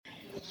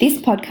This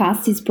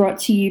podcast is brought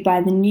to you by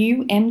the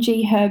new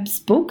MG Herbs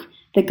book,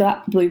 The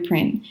Gut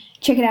Blueprint.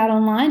 Check it out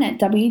online at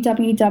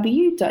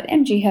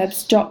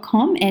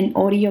www.mgherbs.com and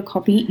order your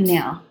copy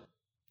now.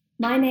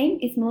 My name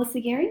is Melissa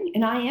Gearing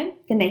and I am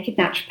the Naked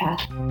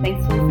Naturopath.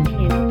 Thanks for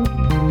listening in.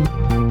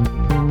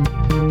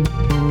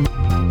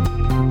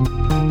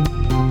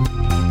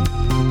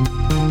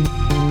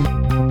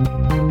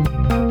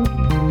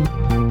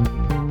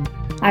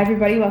 Hi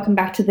everybody, welcome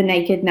back to the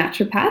Naked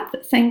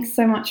Naturopath. Thanks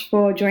so much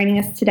for joining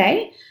us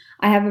today.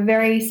 I have a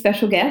very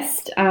special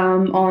guest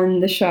on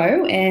the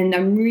show and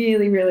I'm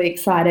really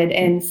excited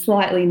and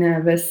slightly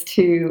nervous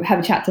to have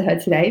a chat to her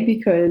today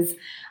because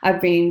I've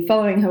been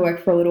following her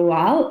work for a little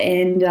while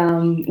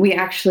and we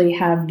actually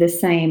have the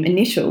same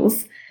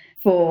initials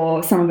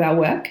for some of our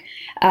work.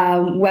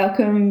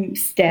 Welcome,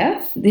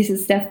 Steph. This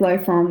is Steph Lowe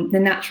from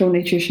The Natural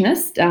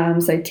Nutritionist,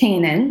 so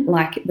TNN,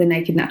 like the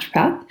Naked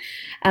Naturopath,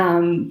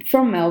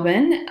 from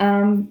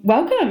Melbourne.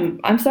 Welcome.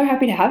 I'm so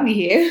happy to have you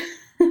here.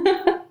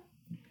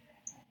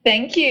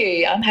 Thank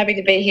you. I'm happy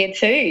to be here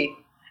too.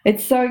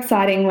 It's so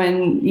exciting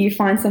when you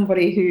find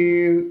somebody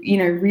who,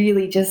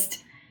 really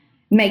just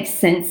makes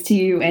sense to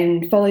you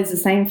and follows the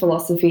same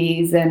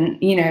philosophies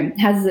and,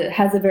 has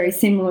a very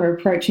similar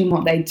approach in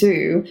what they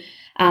do.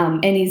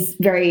 And is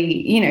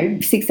very,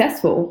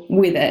 successful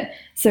with it.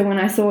 So when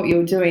I saw what you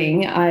were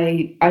doing,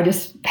 I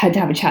just had to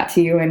have a chat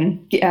to you, and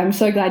I'm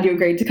so glad you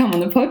agreed to come on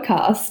the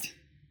podcast.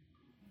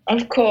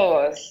 Of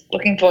course.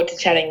 Looking forward to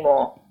chatting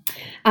more.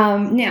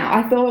 Now,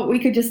 I thought we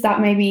could just start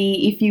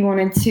maybe if you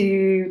wanted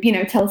to,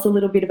 tell us a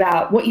little bit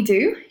about what you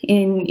do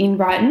in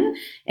Brighton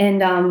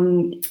and,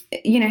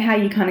 how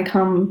you kind of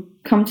come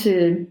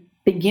to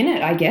begin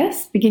it, I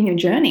guess, begin your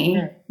journey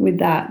with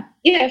that.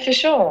 Yeah, for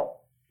sure.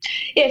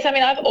 Yes,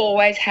 I've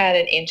always had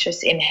an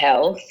interest in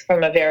health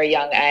from a very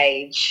young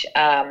age,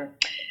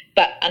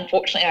 but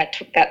unfortunately I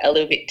took that a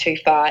little bit too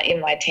far in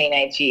my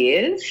teenage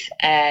years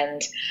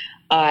and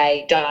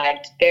I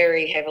dived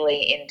very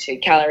heavily into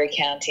calorie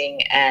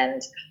counting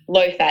and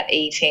low-fat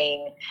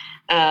eating,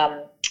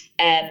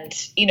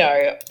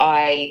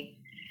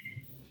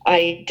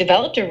 I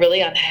developed a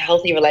really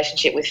unhealthy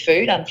relationship with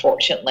food,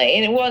 unfortunately,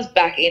 and it was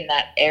back in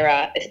that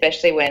era,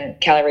 especially when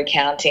calorie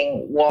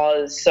counting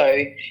was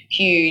so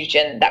huge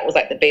and that was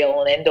like the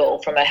be-all and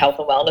end-all from a health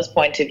and wellness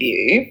point of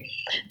view.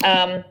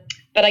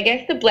 But I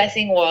guess the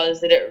blessing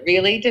was that it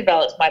really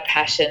developed my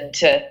passion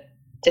to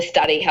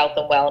study health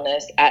and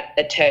wellness at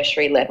a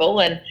tertiary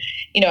level, and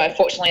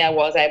fortunately I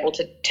was able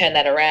to turn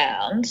that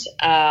around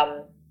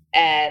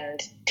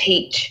and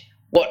teach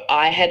what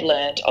I had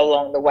learned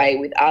along the way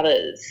with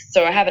others.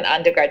 So I have an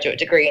undergraduate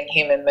degree in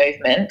human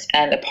movement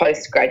and a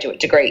postgraduate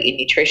degree in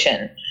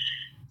nutrition.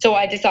 So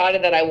I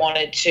decided that I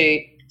wanted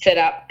to set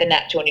up The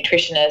Natural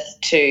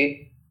Nutritionist to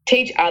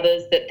teach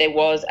others that there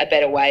was a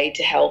better way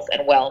to health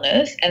and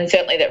wellness, and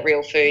certainly that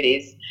real food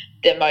is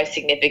the most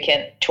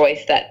significant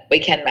choice that we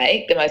can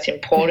make, the most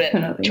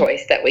important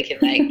choice that we can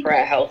make for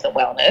our health and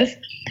wellness.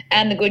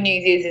 And the good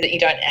news is that you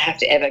don't have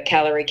to ever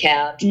calorie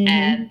count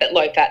and that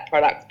low-fat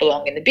products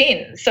belong in the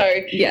bin. So,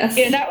 yes.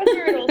 That was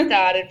where it all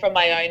started, from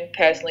my own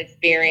personal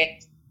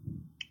experience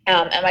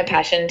and my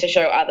passion to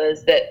show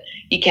others that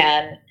you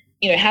can,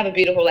 have a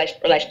beautiful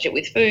relationship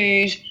with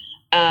food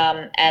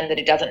and that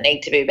it doesn't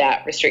need to be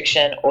about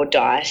restriction or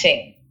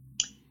dieting.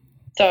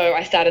 So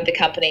I started the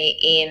company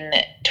in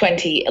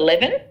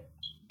 2011.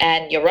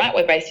 And you're right,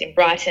 we're based in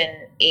Brighton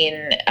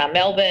in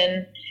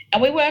Melbourne,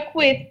 and we work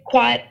with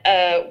quite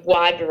a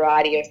wide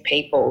variety of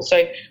people.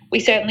 So we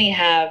certainly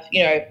have,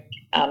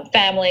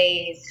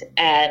 families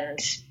and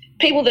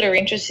people that are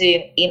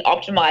interested in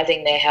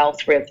optimising their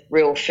health with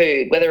real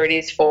food, whether it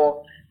is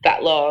for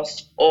fat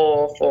loss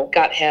or for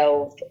gut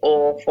health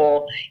or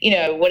for,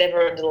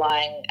 whatever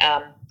underlying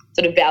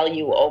sort of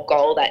value or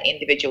goal that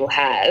individual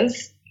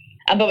has.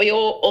 But we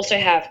also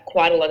have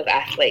quite a lot of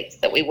athletes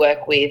that we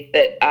work with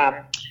that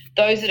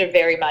those that are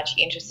very much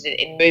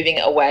interested in moving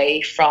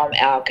away from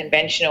our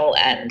conventional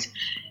and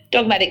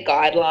dogmatic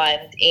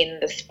guidelines in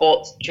the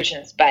sports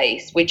nutrition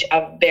space, which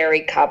are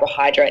very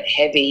carbohydrate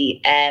heavy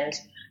and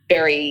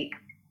very,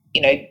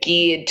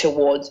 geared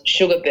towards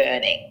sugar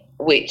burning,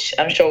 which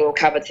I'm sure we'll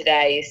cover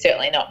today is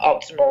certainly not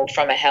optimal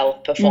from a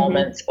health,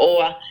 performance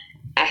or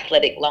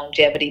athletic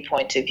longevity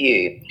point of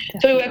view.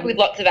 Definitely. So we work with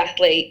lots of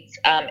athletes,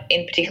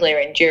 in particular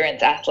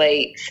endurance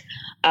athletes,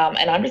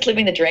 and I'm just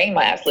living the dream.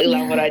 I absolutely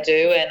love what I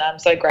do, and I'm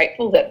so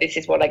grateful that this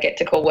is what I get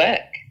to call work.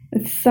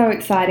 It's so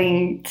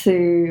exciting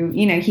to,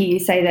 hear you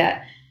say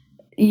that.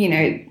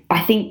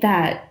 I think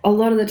that a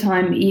lot of the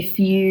time, if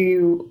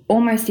you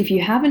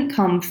haven't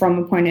come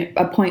from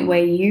a point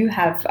where you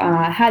have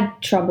had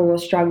trouble or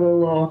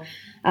struggle or,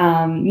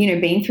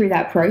 been through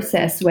that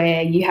process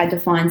where you had to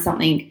find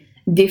something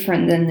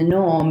different than the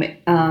norm,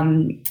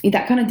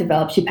 that kind of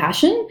develops your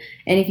passion.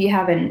 And if you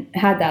haven't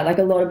had that, like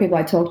a lot of people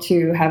I talk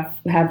to have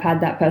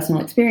had that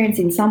personal experience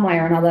in some way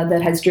or another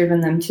that has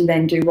driven them to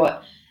then do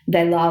what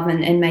they love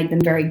and made them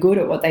very good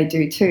at what they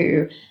do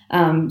too.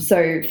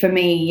 So for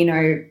me,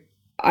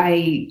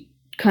 I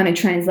kind of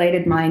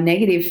translated my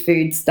negative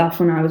food stuff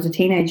when I was a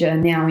teenager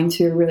now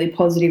into a really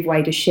positive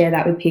way to share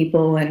that with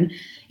people and,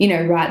 you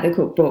know, write the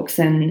cookbooks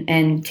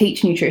and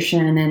teach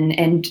nutrition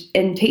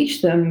and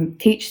teach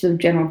the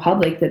general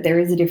public that there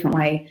is a different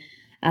way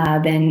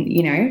than,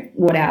 you know,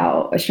 what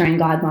our Australian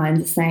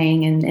guidelines are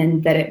saying,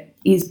 and that it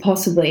is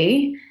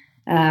possibly,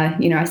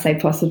 you know, I say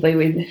possibly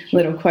with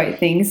little quote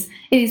things,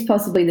 it is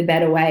possibly the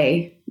better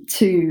way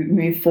to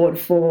move forward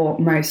for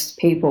most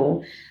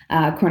people,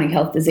 chronic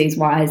health disease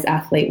wise,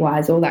 athlete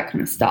wise, all that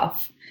kind of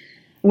stuff.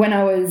 When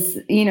I was,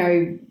 you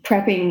know,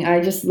 prepping,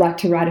 I just like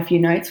to write a few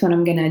notes when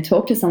I'm going to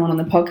talk to someone on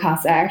the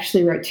podcast. I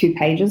actually wrote 2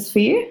 pages for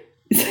you.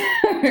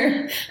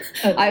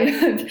 So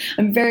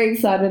I'm very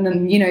excited,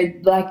 and, you know,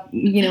 like,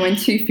 you know, when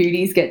 2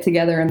 foodies get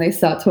together and they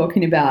start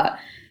talking about,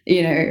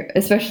 you know,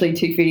 especially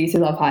 2 foodies who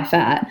love high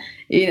fat,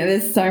 you know,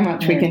 there's so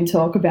much we can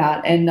talk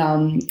about. And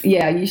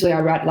usually I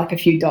write like a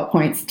few dot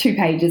points. 2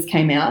 pages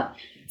came out.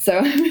 So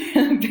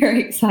I'm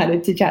very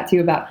excited to chat to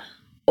you about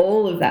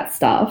all of that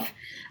stuff.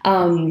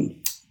 The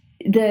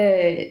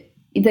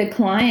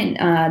client,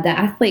 the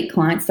athlete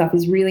client stuff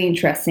is really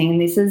interesting.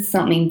 This is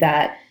something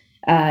that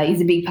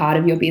is a big part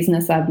of your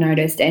business, I've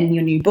noticed, and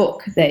your new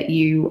book that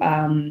you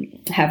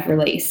have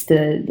released.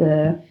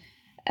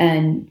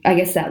 And I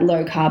guess that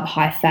low carb,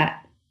 high fat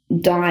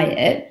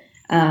diet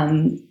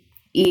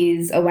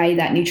is a way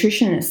that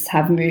nutritionists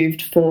have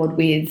moved forward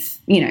with,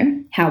 you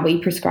know, how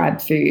we prescribe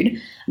food,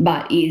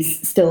 but is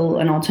still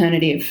an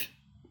alternative,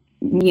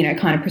 you know,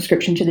 kind of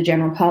prescription to the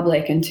general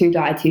public and to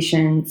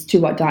dietitians, to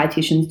what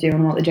dietitians do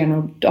and what the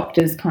general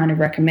doctors kind of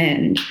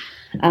recommend.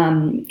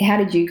 How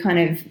did you kind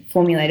of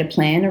formulate a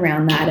plan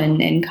around that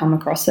and come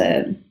across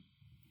it?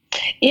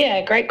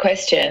 Yeah, great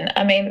question.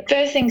 I mean,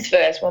 first things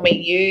first, when we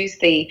use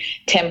the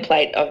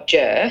template of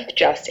JERF,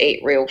 Just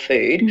Eat Real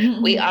Food,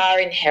 we are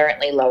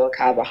inherently lower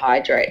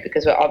carbohydrate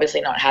because we're obviously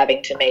not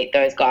having to meet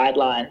those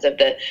guidelines of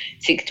the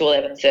 6 to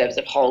 11 serves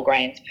of whole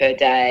grains per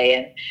day.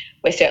 And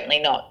we're certainly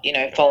not, you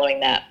know,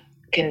 following that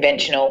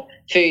conventional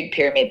food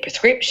pyramid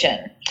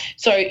prescription.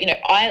 So, you know,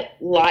 I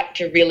like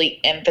to really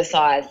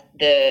emphasize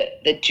the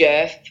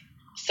JERF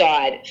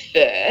side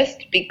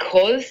first,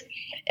 because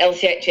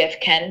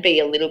LCHF can be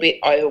a little bit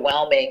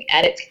overwhelming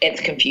and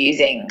it's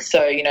confusing.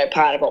 So, you know,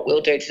 part of what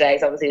we'll do today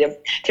is obviously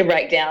to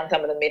break down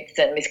some of the myths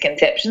and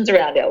misconceptions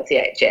around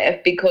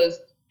LCHF, because,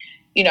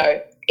 you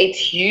know, it's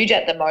huge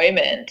at the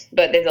moment,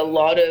 but there's a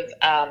lot of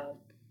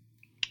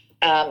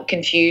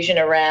confusion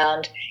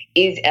around,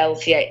 is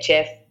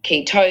LCHF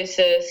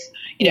ketosis?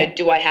 You know,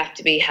 do I have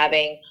to be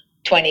having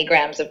 20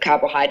 grams of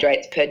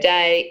carbohydrates per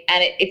day?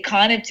 And it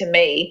kind of, to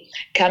me,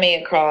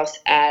 coming across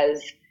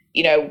as,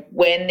 you know,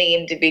 when the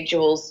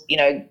individual's, you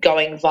know,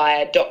 going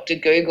via Dr.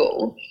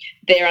 Google,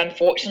 they're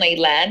unfortunately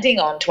landing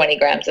on 20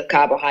 grams of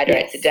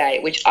carbohydrates a day,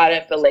 which I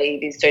don't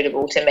believe is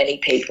suitable to many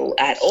people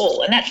at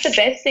all. And that's the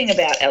best thing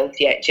about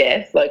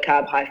LCHF, low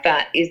carb, high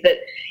fat, is that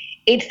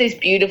it's this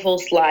beautiful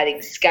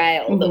sliding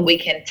scale that we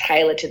can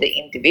tailor to the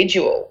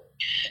individual.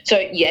 So,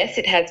 yes,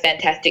 it has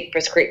fantastic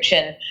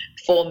prescription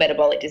for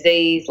metabolic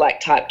disease like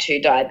type 2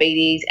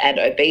 diabetes and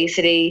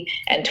obesity,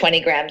 and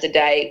 20 grams a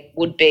day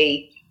would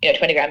be, you know,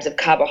 20 grams of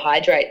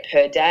carbohydrate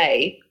per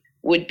day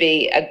would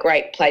be a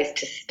great place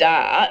to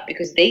start,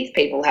 because these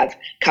people have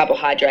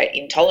carbohydrate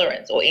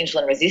intolerance or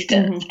insulin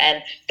resistance,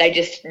 and they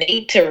just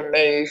need to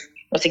remove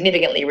or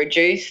significantly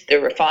reduce the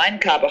refined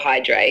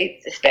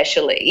carbohydrates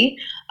especially,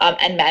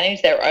 and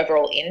manage their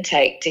overall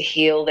intake to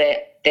heal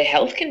their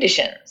health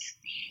conditions.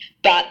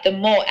 But the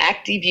more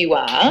active you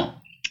are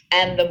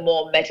and the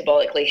more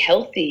metabolically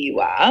healthy you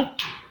are,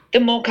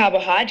 the more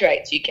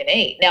carbohydrates you can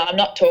eat. Now, I'm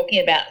not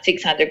talking about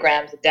 600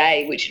 grams a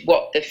day, which is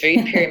what the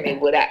food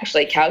pyramid would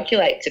actually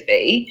calculate to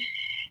be,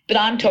 but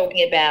I'm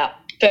talking about,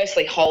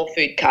 firstly, whole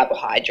food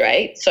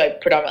carbohydrates, so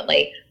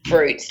predominantly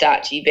fruit,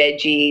 starchy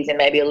veggies, and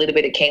maybe a little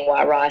bit of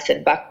quinoa, rice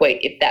and buckwheat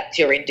if that's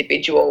your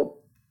individual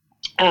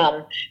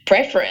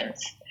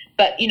preference.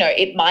 But, you know,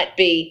 it might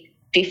be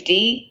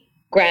 50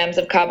 grams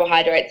of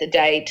carbohydrates a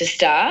day to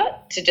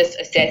start, to just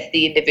assess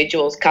the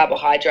individual's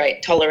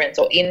carbohydrate tolerance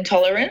or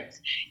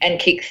intolerance and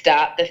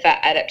kickstart the fat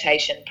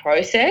adaptation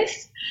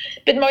process.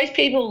 But most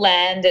people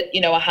land at, you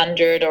know,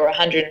 100 or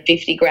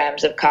 150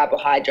 grams of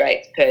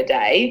carbohydrates per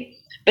day.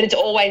 But it's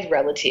always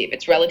relative.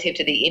 It's relative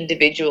to the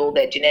individual,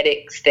 their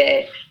genetics,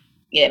 their,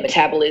 you know,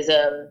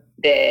 metabolism,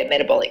 their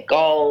metabolic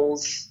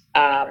goals,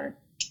 and,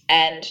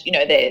 you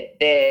know,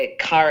 their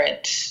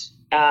current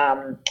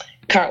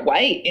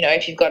weight. You know,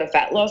 if you've got a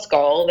fat loss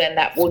goal, then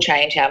that will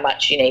change how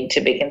much you need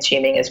to be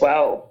consuming as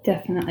well.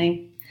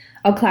 Definitely.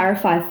 I'll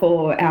clarify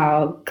for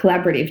our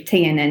collaborative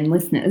TNN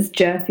listeners,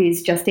 JERF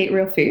is Just Eat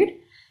Real Food,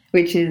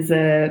 which is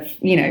a,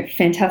 you know,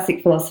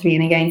 fantastic philosophy,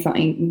 and again,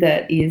 something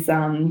that is,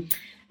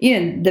 you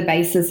know, the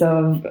basis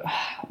of,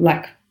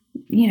 like,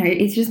 you know,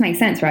 it just makes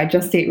sense, right?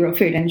 Just eat real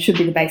food, and it should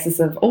be the basis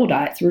of all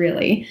diets,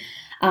 really.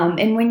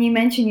 And when you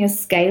mention your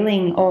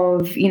scaling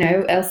of, you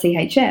know,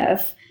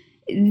 LCHF,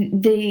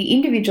 the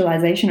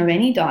individualization of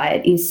any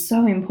diet is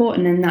so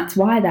important, and that's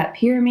why that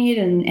pyramid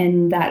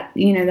and that,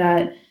 you know,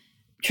 that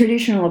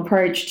traditional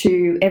approach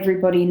to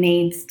everybody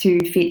needs to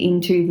fit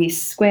into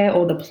this square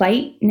or the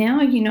plate now,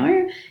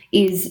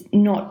 is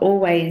not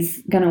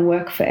always going to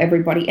work for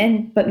everybody,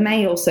 but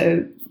may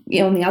also,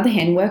 on the other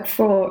hand, work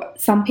for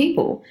some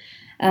people.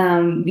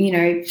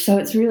 So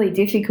it's really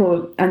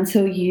difficult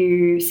until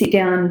you sit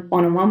down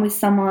one-on-one with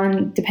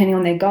someone, depending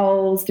on their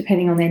goals,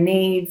 depending on their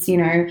needs,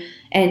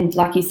 and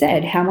like you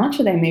said, how much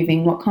are they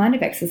moving? What kind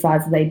of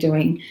exercise are they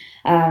doing?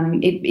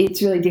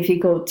 It's really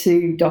difficult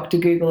to Dr.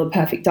 Google a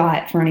perfect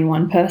diet for any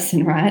one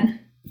person, right?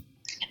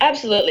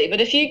 Absolutely.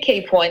 But a few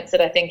key points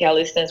that I think our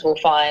listeners will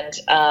find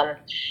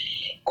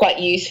quite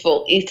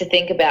useful is to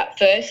think about,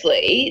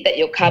 firstly, that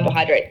your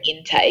carbohydrate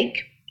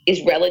intake is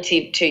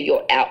relative to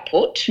your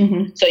output.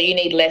 Mm-hmm. So you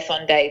need less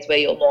on days where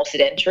you're more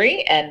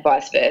sedentary and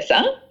vice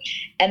versa.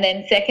 And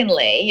then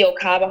secondly, your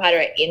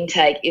carbohydrate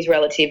intake is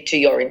relative to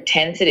your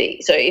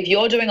intensity. So if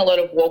you're doing a lot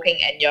of walking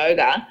and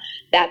yoga,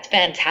 that's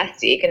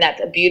fantastic and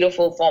that's a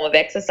beautiful form of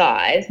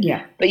exercise.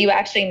 Yeah. But you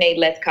actually need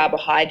less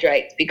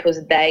carbohydrates because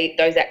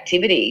those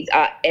activities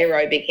are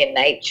aerobic in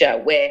nature,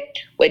 where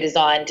we're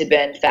designed to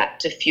burn fat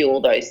to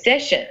fuel those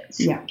sessions.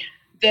 Yeah.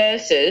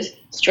 Versus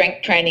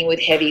strength training with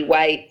heavy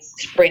weights,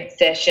 sprint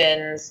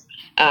sessions,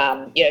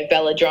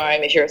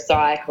 velodrome if you're a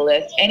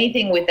cyclist,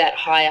 anything with that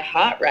higher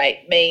heart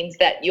rate means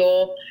that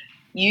you're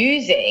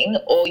using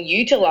or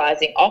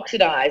utilising,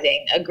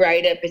 oxidising a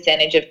greater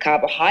percentage of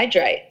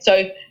carbohydrate.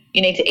 So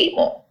you need to eat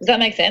more. Does that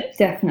make sense?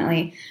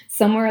 Definitely.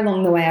 Somewhere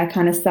along the way, I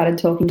kind of started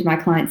talking to my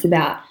clients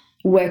about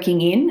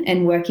working in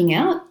and working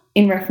out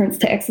in reference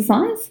to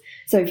exercise.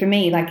 So for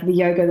me, like the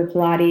yoga, the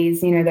Pilates,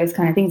 those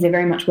kind of things, they're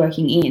very much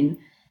working in.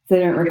 They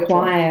don't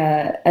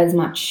require as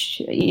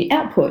much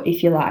output,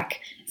 if you like.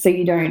 So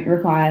you don't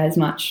require as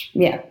much,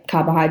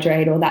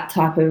 carbohydrate or that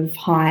type of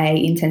high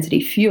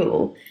intensity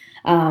fuel.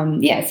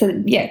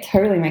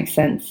 Totally makes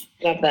sense.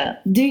 Love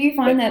that. Do you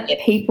find that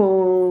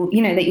people,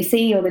 that you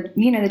see, or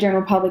the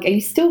general public, are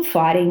you still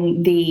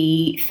fighting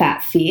the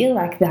fat fear,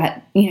 like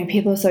that?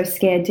 People are so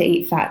scared to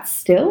eat fat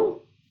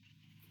still.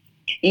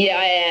 Yeah,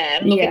 I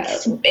am. Look,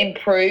 it's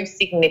improved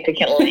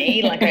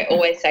significantly. Like I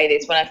always say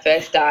this, when I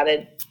first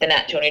started The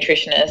Natural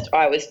Nutritionist,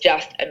 I was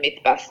just a myth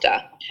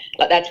buster.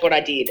 Like that's what I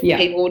did. Yeah.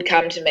 People would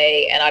come to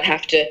me and I'd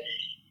have to,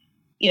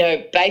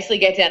 basically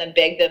get down and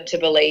beg them to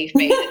believe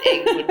me that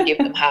eggs wouldn't give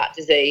them heart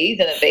disease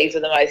and that these were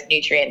the most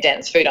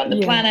nutrient-dense food on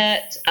the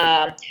planet.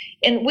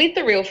 And with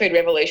the real food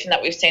revolution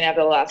that we've seen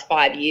over the last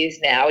 5 years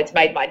now, it's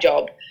made my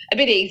job a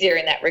bit easier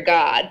in that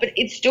regard, but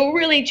it's still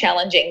really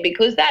challenging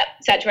because that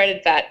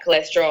saturated fat,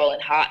 cholesterol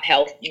and heart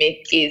health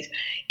myth is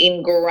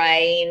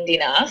ingrained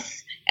in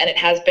us, and it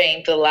has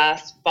been for the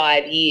last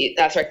 5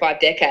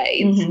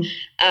 decades.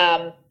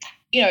 Mm-hmm.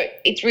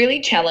 It's really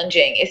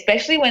challenging,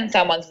 especially when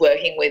someone's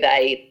working with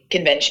a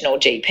conventional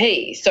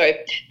GP. So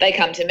they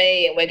come to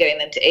me and we're getting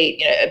them to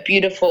eat, a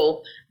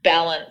beautiful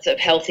balance of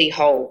healthy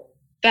whole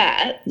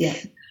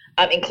fats,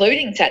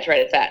 including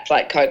saturated fats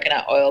like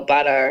coconut oil,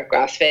 butter,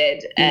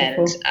 grass-fed,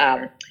 and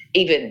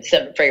even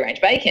some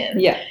free-range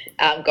bacon,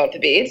 God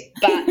forbid.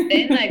 But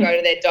then they go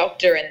to their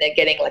doctor and they're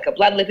getting like a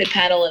blood lipid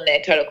panel and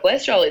their total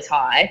cholesterol is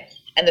high,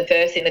 and the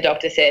first thing the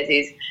doctor says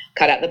is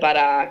cut out the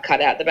butter,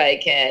 cut out the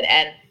bacon,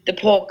 and the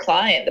poor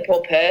client, the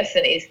poor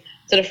person is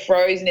sort of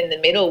frozen in the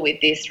middle with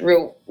this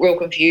real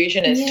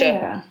confusion as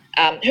to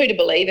who to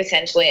believe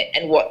essentially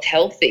and what's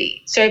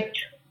healthy. So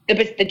the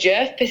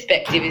JERF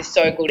perspective is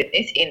so good in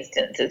this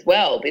instance as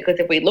well, because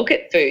if we look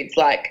at foods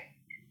like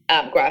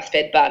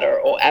grass-fed butter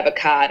or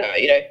avocado,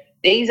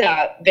 these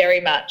are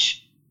very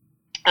much,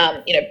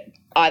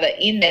 either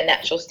in their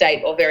natural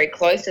state or very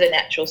close to the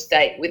natural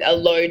state with a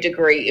low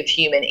degree of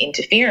human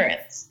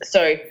interference.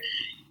 So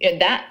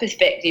that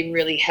perspective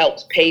really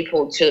helps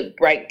people to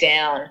break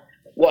down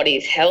what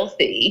is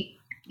healthy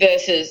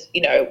versus,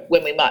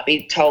 when we might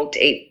be told to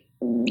eat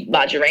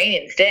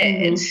margarine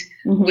instead,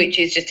 which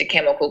is just a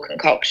chemical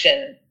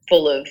concoction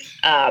full of,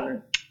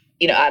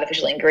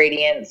 artificial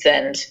ingredients,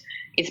 and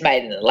it's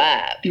made in the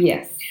lab.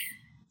 Yes.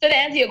 So to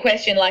answer your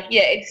question,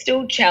 it's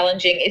still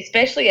challenging,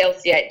 especially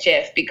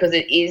LCHF, because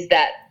it is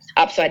that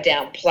upside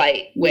down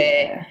plate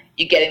where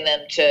you're getting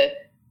them to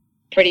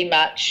pretty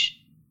much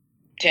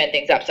turn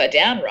things upside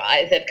down,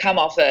 right? If they've come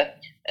off a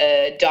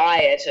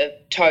diet of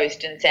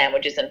toast and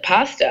sandwiches and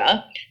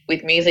pasta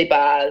with muesli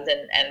bars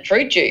and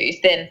fruit juice,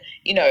 then,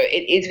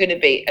 it is going to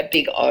be a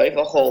big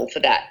overhaul for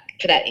that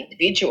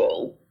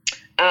individual.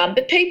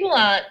 But people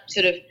aren't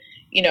sort of,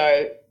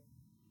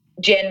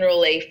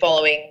 generally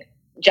following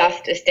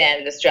just a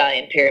standard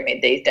Australian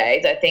pyramid these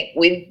days. I think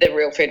with the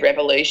real food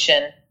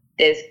revolution,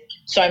 there's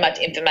so much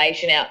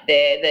information out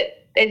there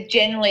that there's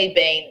generally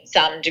been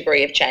some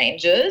degree of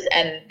changes,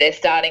 and they're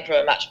starting from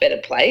a much better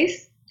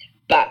place,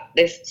 but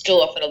there's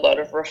still often a lot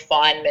of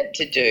refinement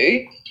to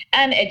do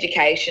and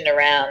education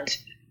around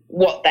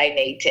what they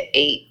need to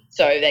eat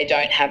so they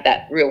don't have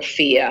that real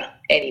fear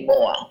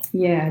anymore.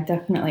 Yeah,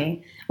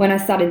 definitely. When I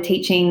started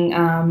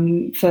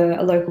teaching for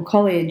a local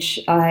college,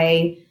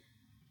 I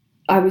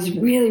I was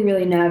really,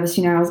 really nervous.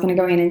 I was going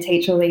to go in and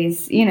teach all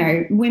these,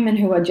 women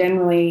who are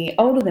generally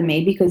older than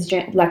me because,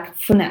 like,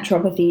 for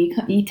naturopathy,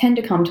 you tend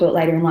to come to it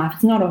later in life.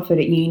 It's not offered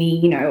at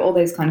uni, all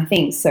those kind of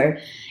things. So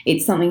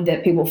it's something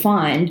that people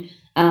find.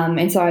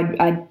 And so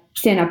I'd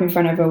stand up in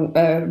front of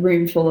a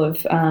room full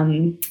of,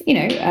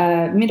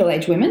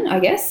 middle-aged women, I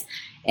guess,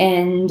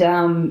 and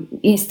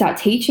start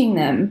teaching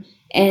them.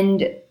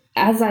 And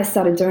as I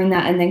started doing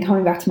that and then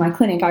coming back to my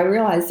clinic, I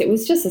realized it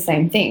was just the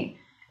same thing.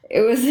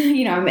 It was,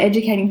 I'm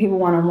educating people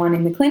one-on-one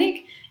in the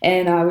clinic,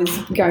 and I was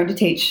going to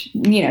teach,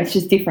 it's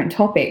just different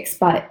topics,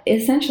 but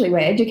essentially we're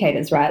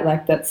educators, right?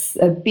 Like, that's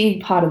a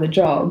big part of the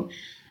job.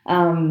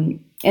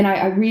 And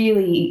I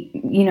really,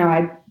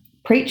 I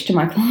preach to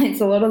my clients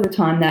a lot of the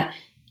time that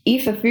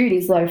if a food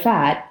is low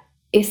fat,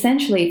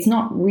 essentially it's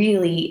not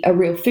really a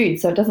real food.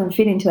 So it doesn't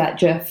fit into that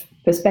GERF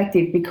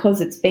perspective because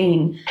it's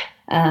been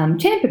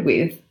tampered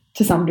with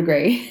to some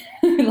degree.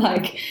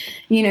 Like,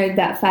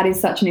 that fat is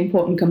such an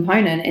important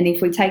component. And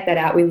if we take that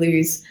out, we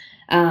lose,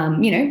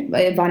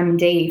 vitamin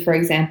D, for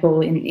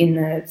example,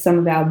 in some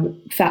of our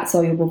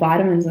fat-soluble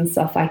vitamins and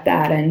stuff like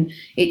that. And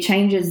it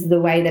changes the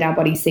way that our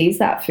body sees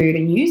that food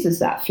and uses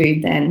that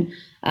food then.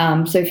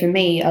 So for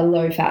me, a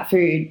low-fat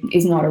food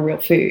is not a real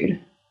food.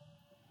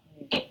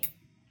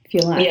 If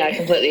you like. Yeah, I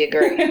completely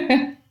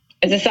agree.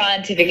 It's a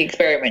scientific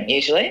experiment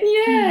usually.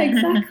 Yeah,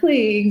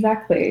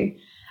 exactly.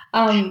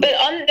 But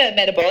on the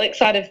metabolic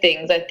side of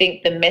things, I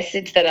think the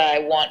message that I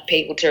want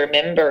people to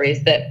remember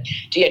is that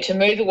to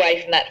move away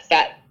from that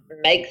fat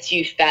makes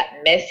you fat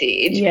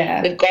message,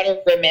 we've got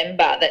to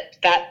remember that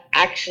fat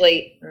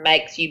actually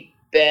makes you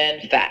burn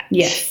fat.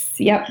 Yes,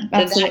 yep,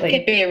 absolutely. So that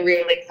could be a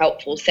really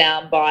helpful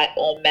soundbite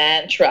or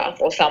mantra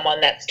for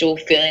someone that's still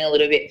feeling a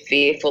little bit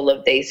fearful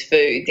of these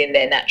foods in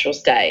their natural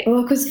state.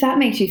 Well, because fat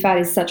makes you fat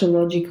is such a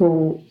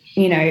logical,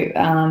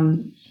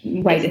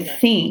 way to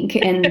think,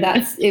 and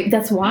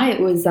that's why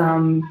it was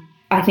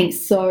I think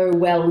so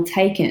well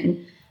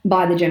taken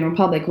by the general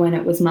public when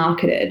it was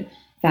marketed.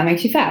 Fat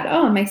makes you fat.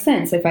 Oh, it makes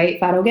sense. If I eat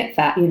fat, I'll get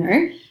fat,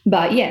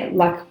 But yeah,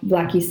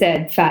 like you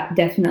said, fat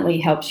definitely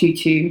helps you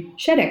to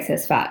shed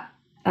excess fat,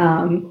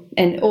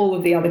 and all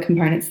of the other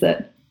components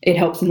that it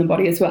helps in the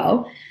body as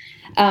well.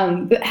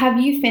 But have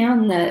you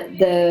found that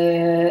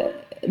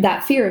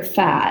that fear of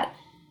fat,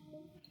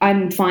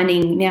 I'm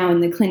finding now in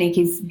the clinic,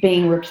 is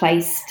being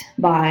replaced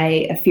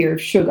by a fear of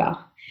sugar?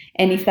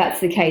 And if that's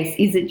the case,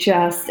 is it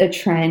just a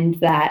trend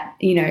that,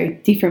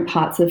 different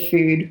parts of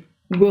food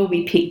will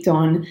be picked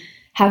on,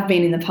 have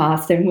been in the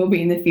past and will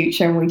be in the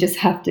future, and we just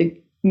have to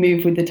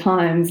move with the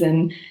times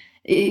and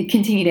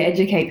continue to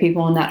educate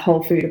people on that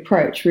whole food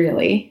approach,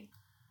 really?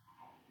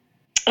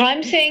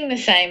 I'm seeing the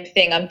same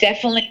thing. I'm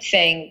definitely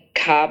seeing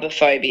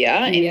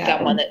carbophobia in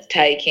someone that's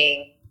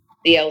taking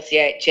the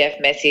LCHF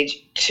message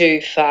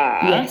too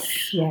far.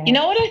 Yes. Yeah. You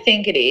know what I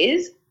think it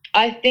is?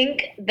 I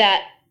think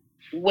that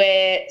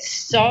we're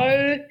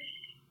so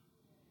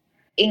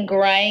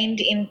ingrained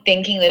in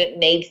thinking that it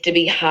needs to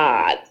be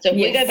hard. So if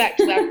we go back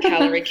to our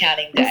calorie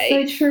counting days,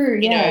 that's so true.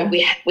 Yeah.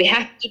 We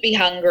have to be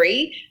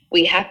hungry.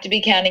 We have to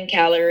be counting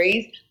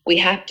calories. We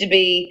have to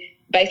be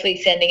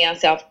basically sending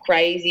ourselves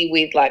crazy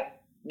with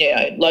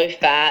low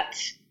fat,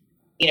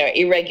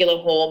 irregular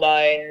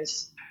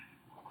hormones,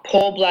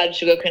 poor blood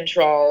sugar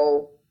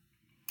control,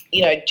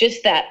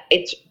 just that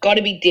it's got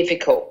to be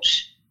difficult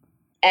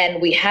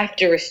and we have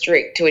to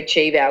restrict to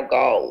achieve our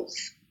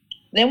goals.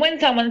 Then when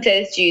someone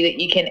says to you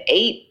that you can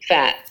eat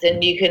fats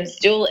and you can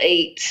still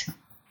eat,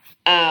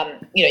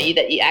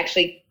 that you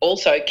actually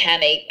also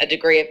can eat a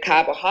degree of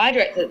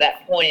carbohydrates at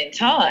that point in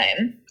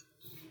time,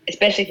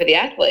 especially for the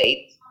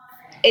athletes,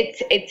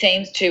 it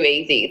seems too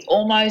easy. It's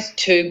almost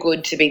too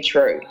good to be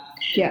true.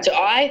 Yeah. So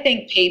I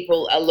think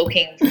people are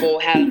looking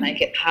for how to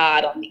make it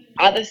hard on the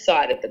other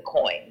side of the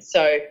coin.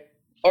 So,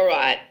 all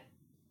right,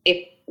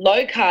 if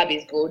low carb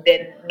is good,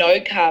 then no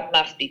carb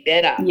must be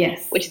better.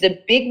 Yes. Which is a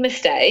big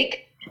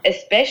mistake,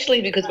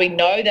 especially because we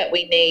know that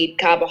we need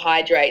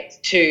carbohydrates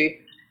to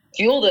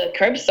fuel the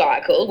Krebs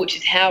cycle, which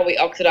is how we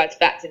oxidize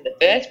fats in the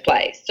first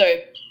place. So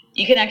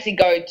you can actually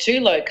go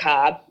too low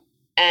carb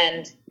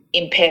and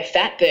impair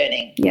fat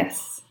burning.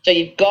 Yes. So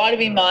you've got to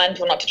be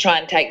mindful not to try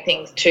and take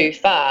things too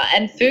far.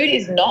 And food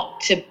is not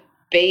to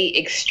be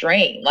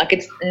extreme. Like,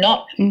 it's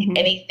not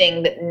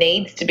anything that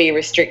needs to be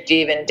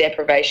restrictive and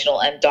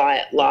deprivational and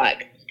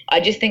diet-like. I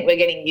just think we're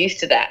getting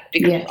used to that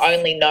because we've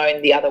only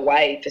known the other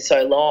way for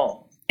so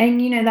long. And,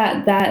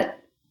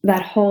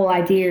 that whole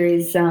idea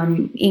is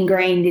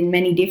ingrained in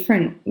many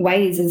different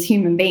ways as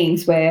human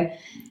beings where,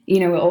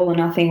 we're all or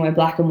nothing, we're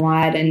black and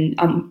white, and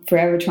I'm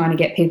forever trying to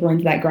get people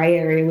into that grey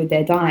area with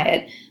their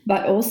diet,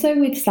 but also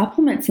with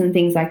supplements and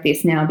things like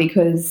this now,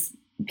 because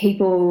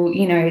people,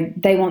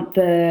 they want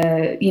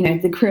the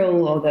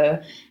krill or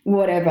the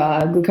whatever,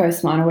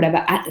 glucosamine or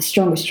whatever at the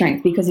strongest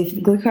strength, because if the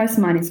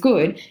glucosamine is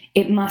good,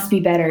 it must be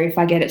better if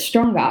I get it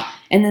stronger,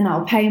 and then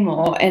I'll pay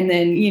more, and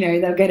then,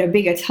 they'll get a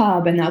bigger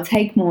tub and they'll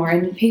take more,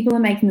 and people are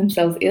making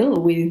themselves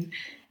ill with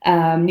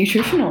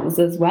nutritionals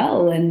as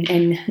well, and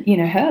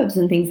herbs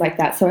and things like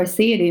that. So I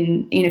see it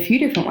in a few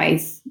different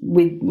ways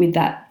with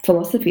that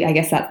philosophy, I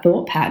guess, that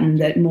thought pattern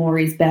that more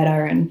is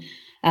better, and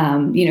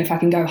if I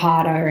can go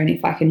harder and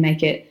if I can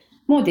make it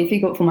more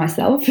difficult for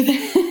myself,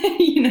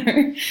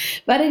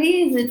 but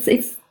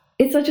it's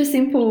such a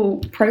simple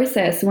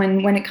process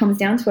when it comes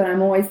down to it.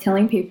 I'm always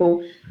telling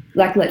people,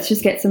 like, let's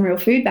just get some real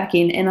food back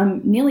in, and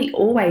I'm nearly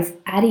always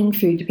adding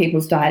food to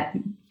people's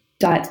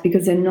diets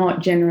because they're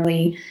not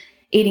generally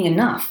eating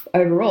enough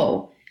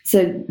overall.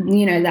 So,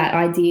 that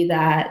idea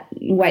that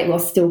weight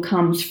loss still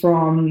comes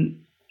from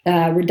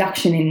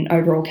reduction in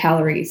overall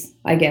calories,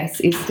 I guess,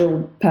 is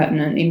still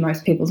pertinent in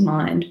most people's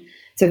mind.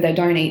 So if they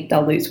don't eat,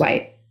 they'll lose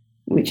weight,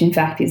 which in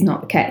fact is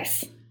not the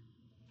case.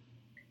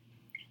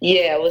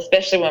 Yeah, well,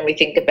 especially when we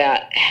think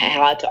about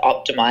how to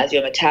optimize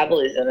your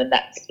metabolism, and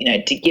that's,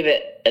 to give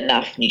it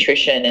enough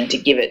nutrition and to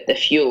give it the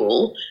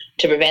fuel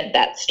to prevent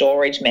that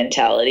storage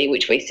mentality,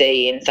 which we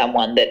see in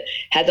someone that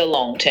has a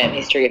long-term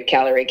history of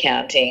calorie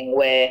counting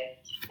where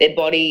their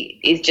body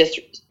is just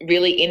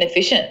really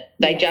inefficient.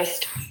 They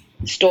just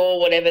store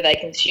whatever they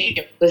consume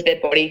because their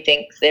body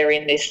thinks they're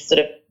in this sort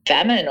of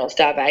famine or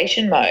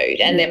starvation mode,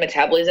 and their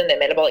metabolism, their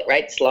metabolic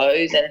rate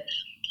slows, and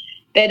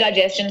their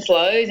digestion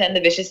slows, and the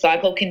vicious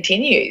cycle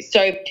continues.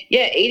 So,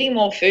 yeah, eating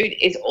more food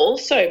is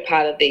also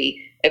part of the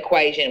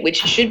equation, which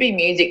should be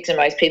music to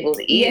most people's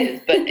ears.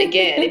 But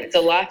again, if it's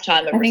a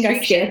lifetime of restriction,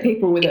 I scare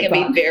people with it can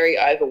be very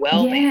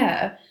overwhelming.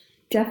 Yeah,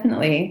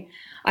 definitely.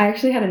 I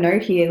actually had a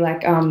note here,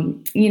 like,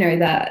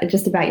 that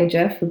just about your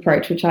JERF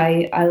approach, which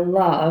I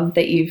love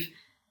that you've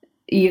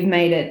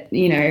made it,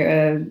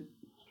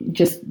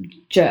 just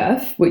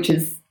JERF, which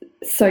is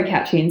so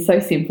catchy and so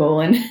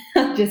simple, and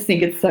I just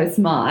think it's so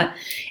smart.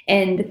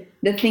 And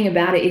the thing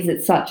about it is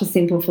it's such a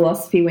simple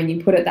philosophy when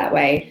you put it that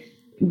way,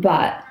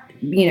 but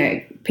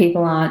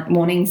people aren't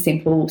wanting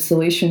simple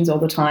solutions all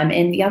the time.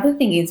 And the other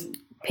thing is,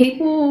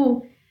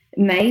 people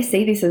may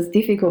see this as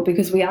difficult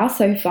because we are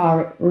so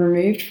far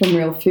removed from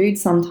real food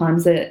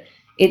sometimes that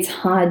it's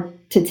hard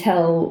to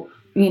tell,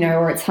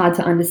 or it's hard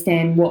to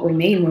understand what we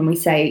mean when we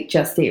say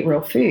just eat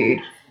real food.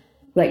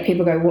 Like,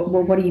 people go,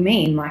 well, what do you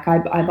mean? Like, I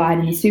buy it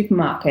in the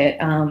supermarket,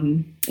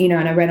 and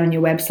I read on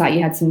your website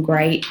you had some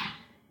great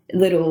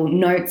little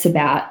notes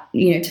about,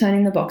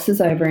 turning the boxes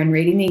over and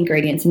reading the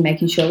ingredients and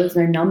making sure there's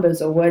no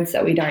numbers or words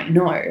that we don't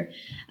know.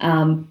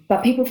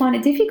 But people find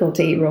it difficult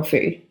to eat real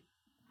food.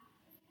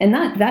 And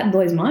that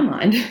blows my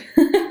mind.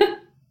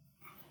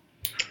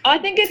 I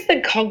think it's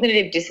the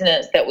cognitive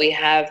dissonance that we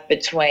have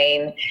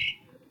between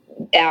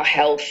our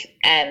health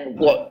and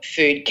what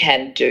food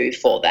can do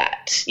for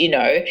that.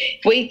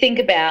 If we think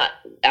about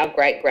our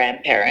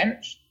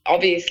great-grandparents,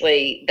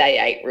 obviously they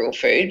ate real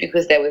food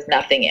because there was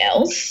nothing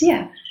else.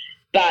 Yeah.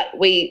 But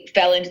we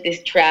fell into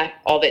this trap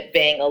of it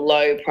being a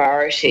low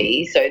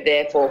priority, so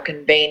therefore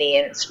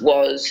convenience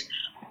was,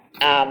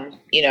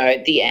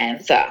 the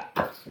answer.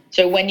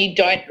 So when you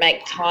don't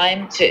make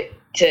time to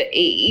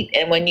eat,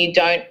 and when you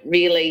don't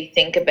really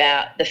think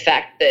about the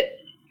fact that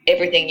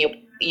everything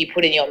you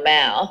put in your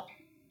mouth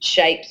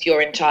shapes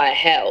your entire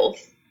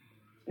health,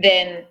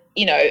 then,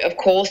 of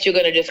course you're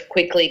going to just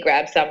quickly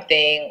grab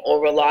something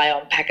or rely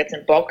on packets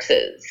and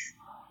boxes.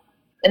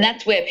 And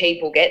that's where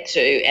people get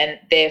to, and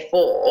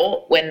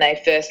therefore when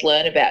they first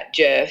learn about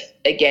JERF,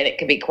 again, it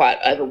can be quite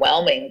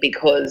overwhelming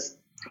because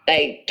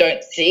they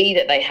don't see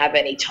that they have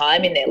any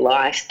time in their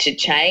life to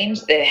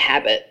change their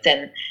habits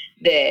and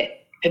their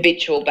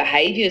habitual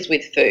behaviours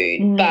with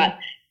food. But,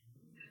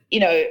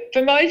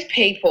 for most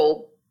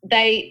people,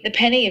 the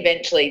penny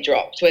eventually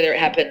drops, whether it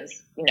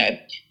happens,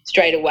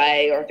 straight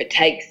away or if it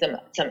takes them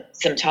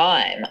some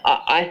time.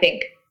 I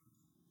think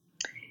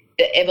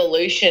the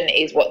evolution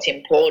is what's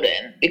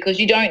important, because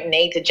you don't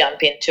need to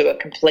jump into a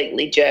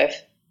completely JERF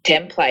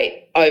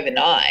template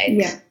overnight.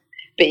 Yeah.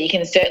 But you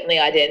can certainly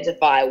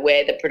identify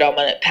where the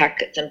predominant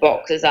packets and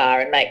boxes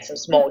are and make some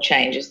small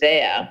changes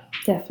there.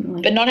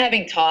 Definitely. But not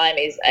having time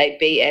is a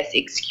BS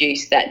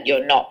excuse that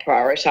you're not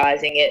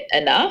prioritising it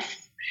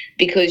enough,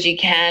 because you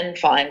can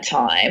find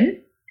time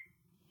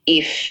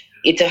if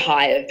it's a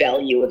higher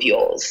value of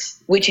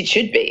yours, which it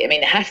should be. I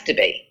mean, it has to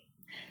be.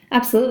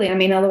 Absolutely. I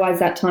mean, otherwise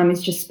that time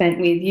is just spent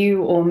with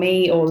you or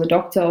me or the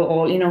doctor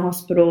or in a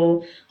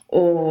hospital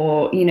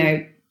or,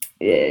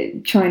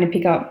 trying to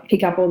pick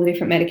up all the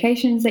different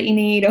medications that you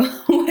need or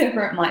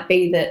whatever it might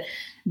be, that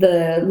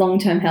the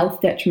long-term health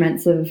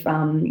detriments of,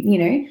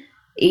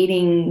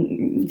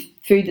 eating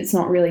food that's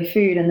not really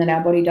food and that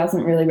our body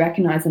doesn't really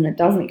recognize and that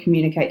doesn't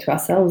communicate to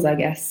ourselves, I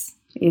guess,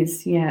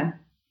 is,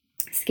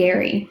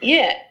 scary.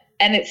 Yeah.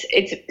 And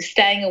it's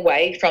staying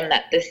away from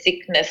the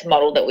sickness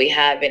model that we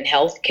have in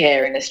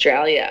healthcare in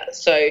Australia.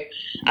 So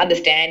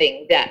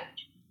understanding that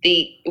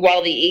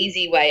while the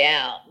easy way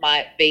out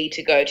might be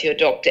to go to your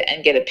doctor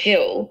and get a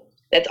pill,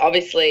 that's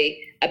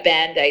obviously a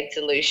Band-Aid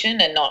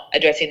solution and not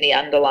addressing the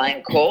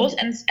underlying cause,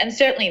 and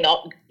certainly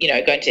not,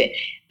 going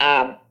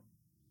to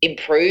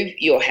improve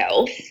your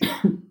health.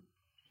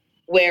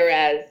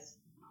 Whereas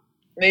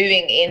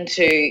moving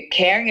into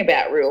caring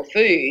about real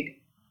food,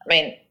 I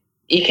mean,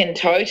 you can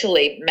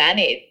totally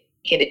manage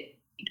can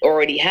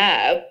already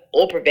have,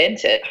 or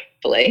prevent it,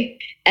 hopefully,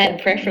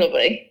 and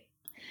preferably.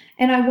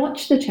 And I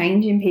watch the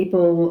change in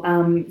people.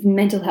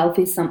 Mental health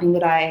is something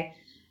that I,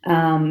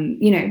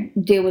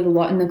 deal with a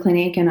lot in the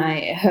clinic, and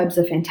herbs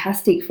are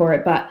fantastic for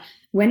it. But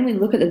when we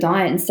look at the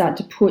diet and start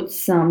to put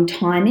some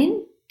time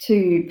in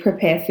to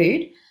prepare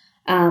food,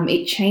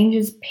 it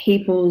changes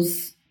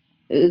people's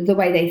the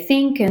way they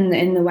think and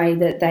the way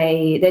that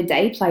their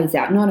day plays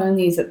out. Not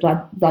only is it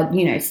blood,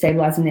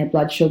 stabilizing their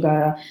blood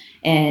sugar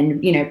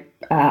and,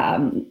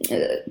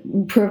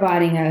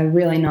 providing a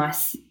really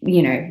nice,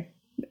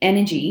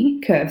 energy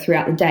curve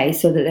throughout the day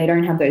so that they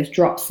don't have those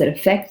drops that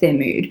affect their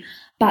mood,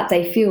 but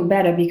they feel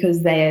better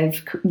because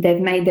they've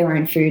made their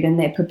own food and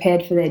they're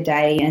prepared for their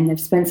day and they've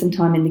spent some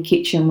time in the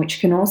kitchen, which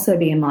can also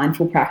be a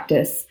mindful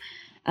practice.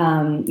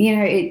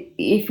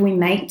 If we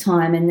make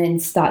time and then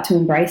start to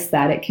embrace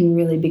that, it can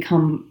really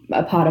become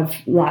a part of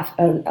life,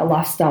 a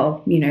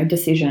lifestyle,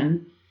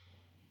 decision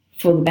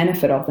for the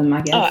benefit of them,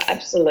 I guess. Oh,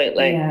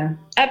 absolutely. Yeah.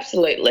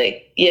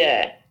 Absolutely.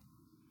 Yeah.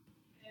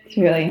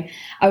 Really.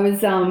 I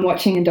was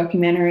watching a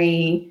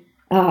documentary,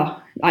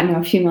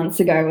 a few months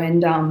ago,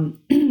 and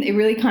it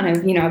really kind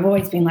of, I've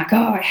always been like,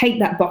 I hate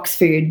that box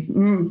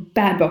food,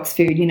 bad box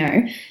food,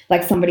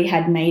 like somebody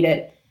had made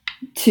it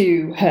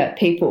to hurt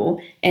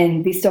people.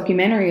 And this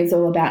documentary is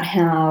all about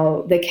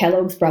how the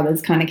Kellogg's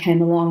brothers kind of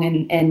came along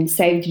and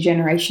saved a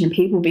generation of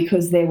people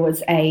because there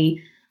was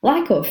a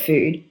lack of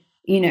food,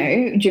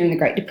 during the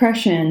Great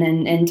Depression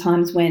and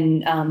times when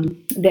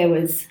there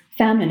was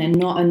famine and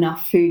not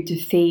enough food to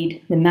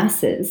feed the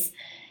masses.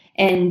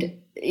 And,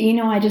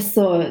 I just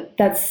thought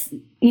that's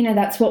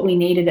what we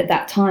needed at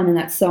that time, and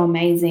that's so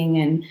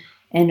amazing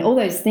and all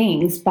those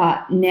things.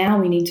 But now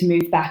we need to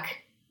move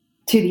back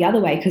to the other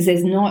way because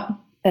there's not,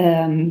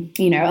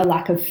 a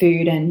lack of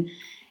food and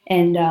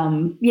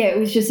it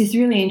was just this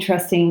really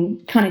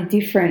interesting kind of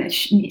different,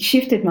 it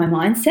shifted my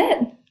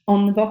mindset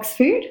on the box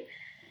food.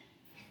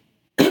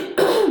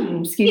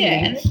 Excuse me.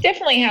 Yeah, and it's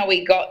definitely how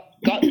we got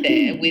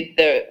there with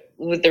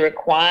the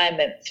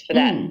requirements for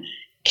that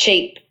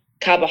cheap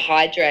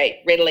carbohydrate,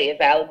 readily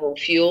available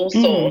fuel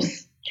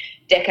source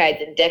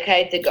decades and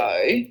decades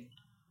ago.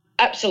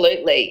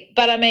 Absolutely.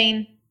 But I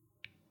mean,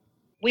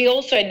 we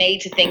also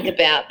need to think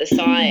about the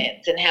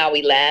science and how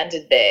we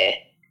landed there,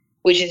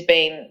 which has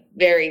been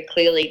very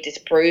clearly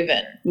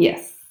disproven.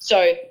 Yes.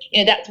 So,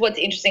 that's what's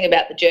interesting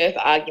about the jerf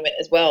argument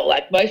as well.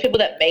 Like, most people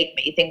that meet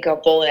me think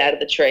I've fallen out of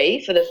the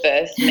tree for the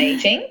first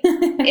meeting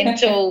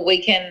until we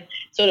can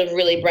sort of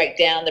really break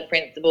down the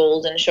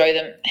principles and show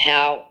them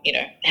how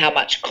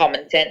much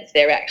common sense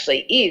there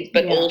actually is,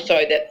 but also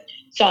that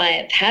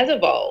science has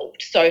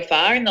evolved so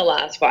far in the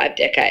last 5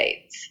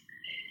 decades.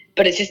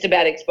 But it's just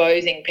about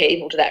exposing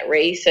people to that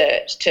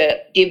research to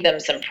give them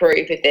some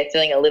proof if they're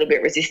feeling a little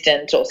bit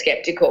resistant or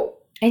skeptical.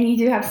 And you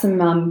do have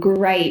some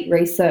great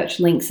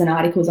research links and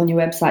articles on your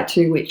website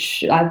too,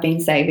 which I've been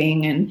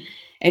saving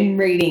and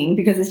reading,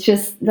 because it's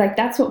just like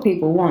that's what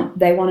people want.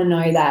 They want to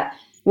know that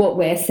what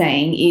we're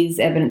saying is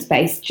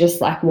evidence-based,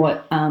 just like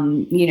what,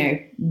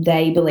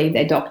 they believe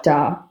their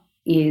doctor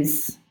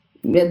is,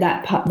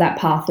 that path that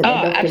their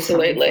doctor is.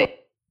 Absolutely.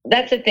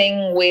 That's the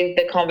thing with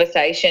the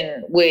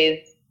conversation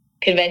with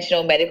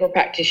conventional medical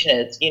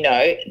practitioners,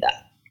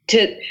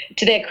 to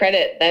their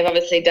credit, they've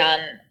obviously done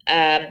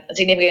a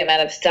significant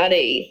amount of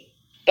study,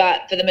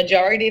 but for the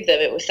majority of them,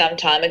 it was some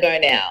time ago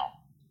now.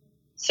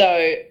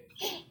 So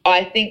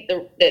I think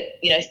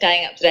that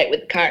staying up to date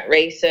with the current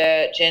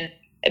research, and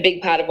a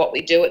big part of what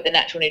we do at The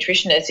Natural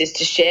Nutritionist is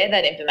to share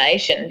that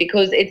information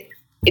because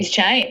it's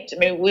changed. I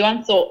mean, we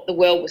once thought the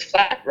world was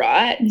flat,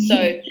 right?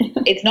 So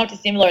it's not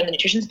dissimilar in the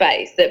nutrition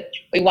space that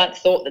we once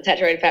thought that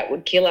saturated fat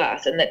would kill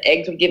us and that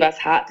eggs would give us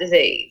heart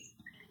disease.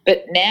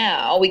 But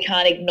now we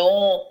can't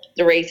ignore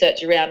the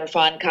research around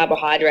refined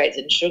carbohydrates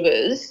and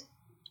sugars,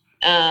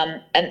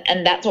 and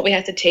that's what we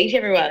have to teach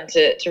everyone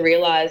to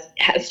realise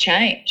has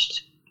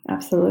changed.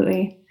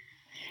 Absolutely.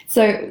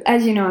 So,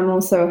 as you know, I'm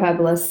also a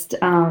herbalist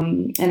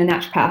and a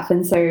naturopath,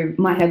 and so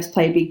my herbs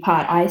play a big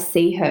part. I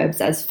see herbs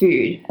as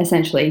food,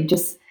 essentially,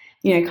 just,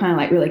 kind of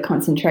like really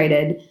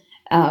concentrated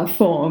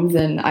forms,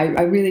 and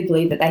I really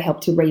believe that they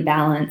help to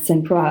rebalance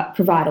and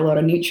provide a lot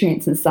of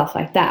nutrients and stuff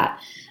like that.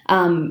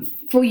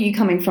 For you,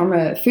 coming from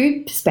a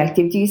food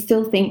perspective, do you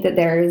still think that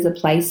there is a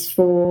place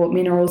for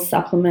minerals,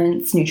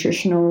 supplements,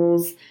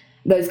 nutritionals,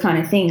 those kind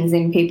of things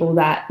in people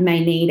that may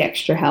need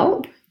extra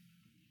help?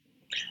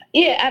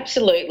 Yeah,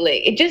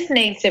 absolutely. It just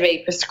needs to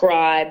be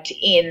prescribed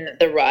in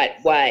the right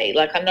way.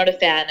 Like, I'm not a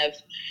fan of,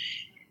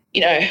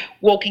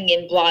 walking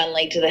in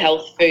blindly to the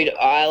health food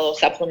aisle or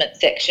supplement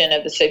section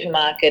of the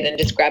supermarket and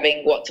just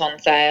grabbing what's on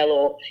sale,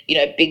 or,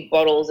 big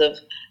bottles of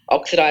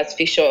oxidized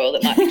fish oil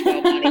that might be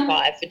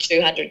 $12.95 for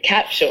 200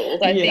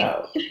 capsules. I think,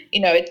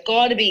 it's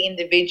got to be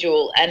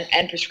individual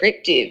and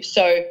prescriptive.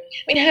 So, I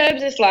mean,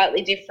 herbs are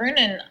slightly different,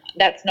 and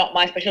that's not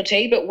my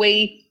specialty, but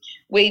we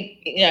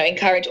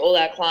encourage all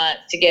our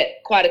clients to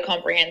get quite a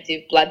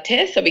comprehensive blood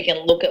test so we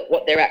can look at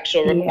what their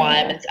actual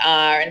requirements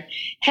are and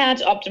how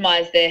to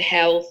optimize their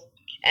health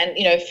And,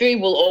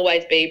 food will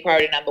always be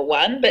priority number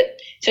one, but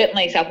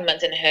certainly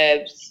supplements and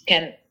herbs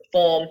can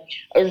form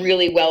a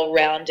really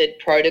well-rounded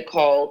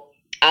protocol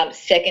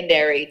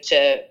secondary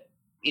to,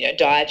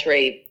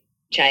 dietary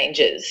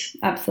changes.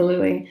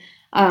 Absolutely.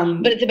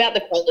 But it's about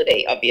the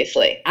quality,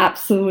 obviously.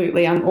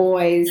 Absolutely. I'm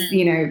always,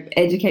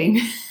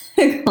 educating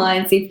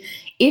clients. If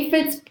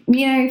it's,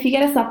 if you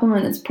get a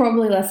supplement that's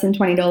probably less than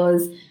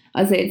 $20,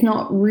 I say it's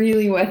not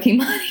really worth your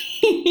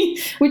money,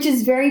 which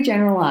is very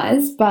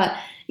generalized. But,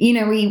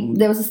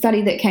 there was a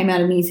study that came out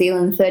of New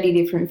Zealand, 30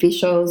 different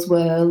fish oils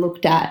were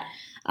looked at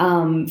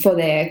for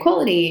their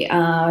quality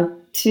I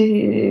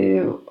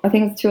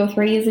think it's 2 or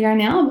 3 years ago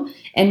now.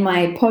 And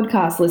my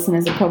podcast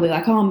listeners are probably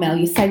like, oh, Mel,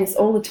 you say this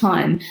all the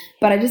time.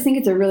 But I just think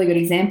it's a really good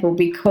example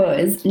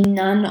because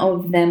none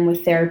of them were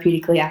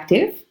therapeutically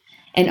active.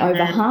 And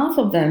over half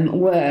of them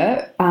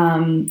were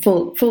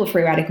full of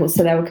free radicals.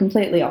 So they were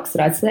completely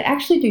oxidized. So they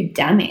actually do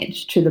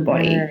damage to the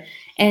body.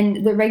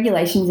 And the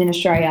regulations in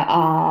Australia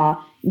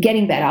are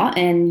getting better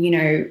and,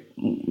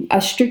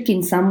 are strict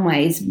in some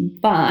ways.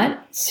 But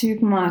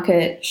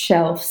supermarket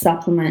shelf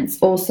supplements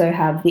also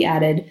have the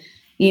added,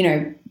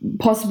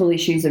 possible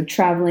issues of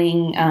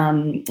traveling,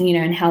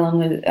 and how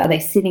long are they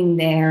sitting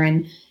there,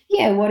 and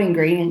what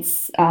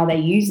ingredients are they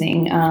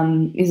using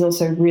is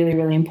also really,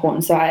 really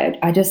important. So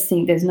I just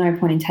think there's no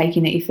point in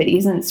taking it if it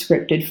isn't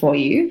scripted for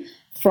you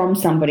from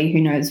somebody who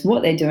knows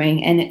what they're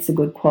doing and it's a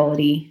good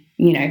quality,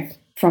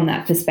 from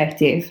that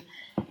perspective.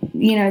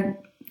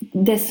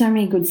 There's so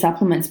many good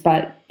supplements,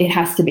 but it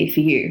has to be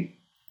for you.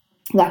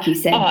 Like you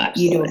said,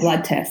 you do a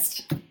blood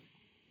test.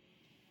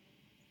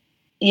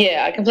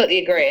 Yeah, I completely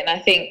agree. And I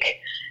think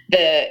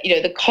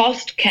the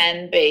cost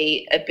can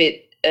be a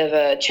bit of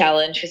a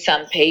challenge for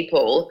some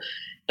people,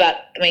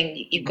 but I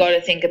mean, you've got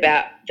to think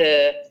about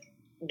the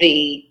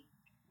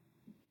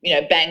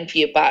bang for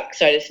your buck,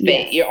 so to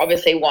speak. Yes. You're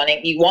obviously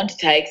you want to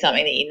take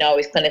something that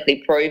is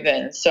clinically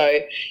proven. So,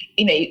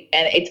 and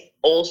it's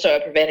also a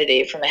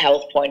preventative from a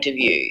health point of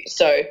view.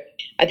 So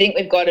I think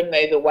we've got to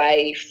move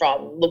away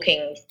from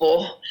looking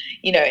for,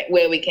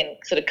 where we can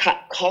sort of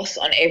cut costs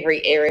on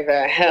every area of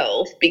our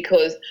health,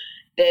 because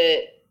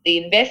the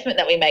investment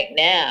that we make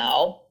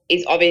now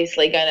is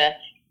obviously going to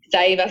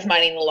save us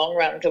money in the long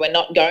run. So we're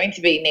not going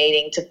to be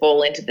needing to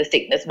fall into the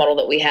sickness model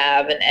that we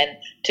have and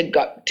to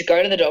go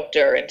to the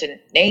doctor and to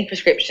need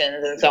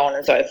prescriptions and so on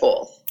and so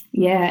forth.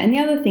 Yeah, and the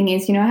other thing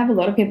is, I have a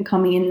lot of people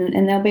coming in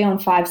and they'll be on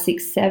 5,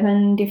 6,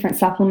 7 different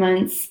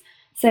supplements.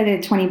 Say they're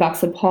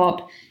 $20 a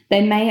pop.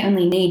 They may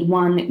only need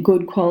one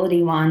good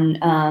quality one,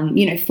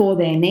 for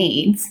their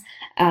needs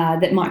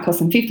that might cost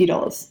them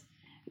 $50.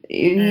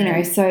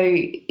 So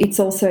it's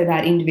also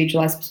that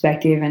individualized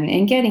perspective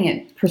and getting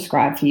it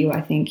prescribed for you,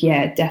 I think,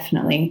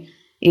 definitely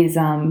is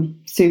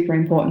super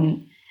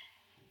important.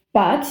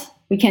 But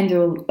we can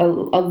do a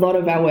lot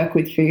of our work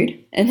with food,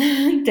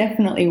 and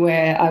definitely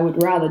where I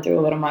would rather do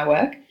a lot of my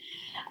work.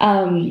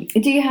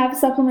 Do you have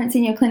supplements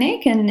in your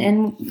clinic?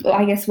 And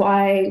I guess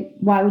why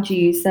would you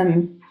use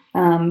them?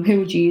 Who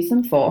would you use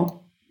them for?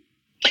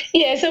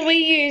 Yeah, so we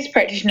use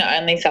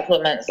practitioner-only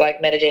supplements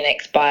like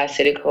Metagenics,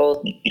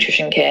 Bioceuticals,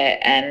 Nutrition Care,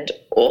 and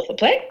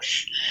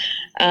Orthoplex.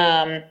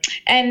 And,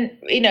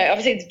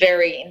 obviously it's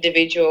very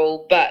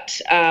individual, but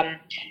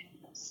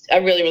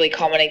a really, really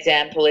common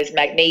example is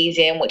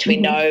magnesium, which we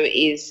know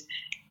is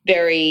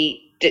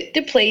very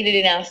depleted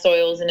in our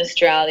soils in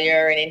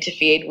Australia and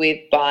interfered with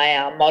by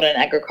our modern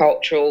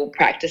agricultural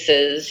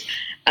practices.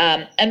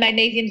 And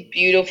magnesium is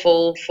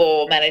beautiful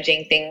for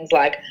managing things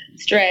like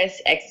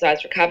stress,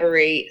 exercise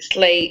recovery,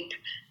 sleep,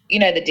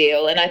 the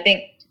deal. And I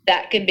think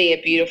that can be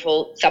a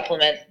beautiful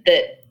supplement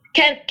that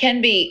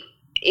can be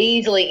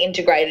easily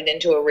integrated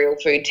into a real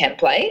food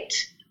template.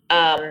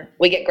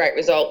 We get great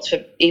results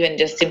for even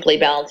just simply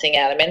balancing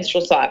out a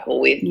menstrual cycle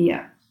with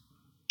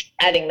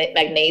adding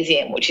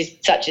magnesium, which is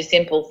such a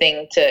simple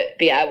thing to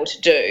be able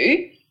to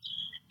do.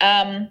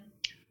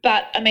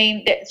 But, I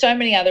mean, there's so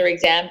many other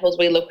examples.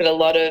 We look at a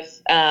lot of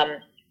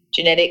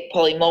genetic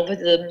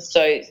polymorphisms,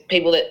 so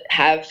people that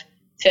have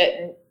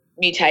certain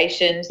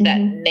mutations that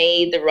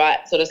need the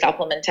right sort of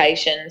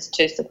supplementations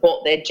to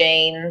support their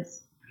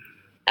genes.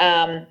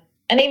 And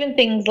even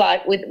things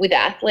like with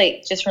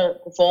athletes, just from a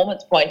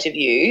performance point of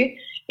view,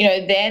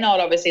 they're not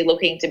obviously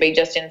looking to be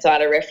just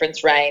inside a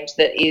reference range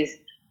that is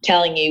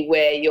telling you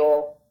where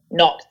you're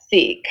not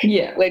sick.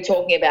 Yeah. We're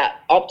talking about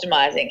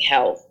optimizing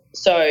health.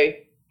 So,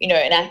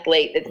 an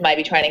athlete that's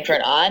maybe training for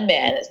an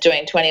Ironman that's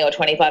doing 20 or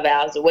 25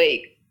 hours a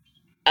week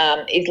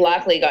is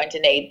likely going to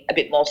need a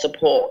bit more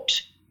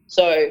support.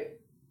 So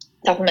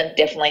supplements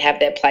definitely have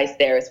their place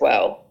there as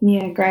well.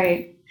 Yeah,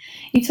 great.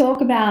 You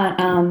talk about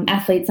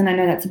athletes, and I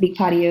know that's a big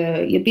part of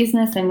your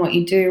business and what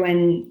you do.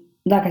 And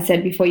like I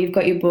said before, you've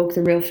got your book,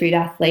 The Real Food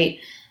Athlete.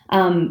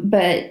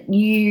 But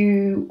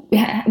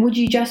would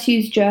you just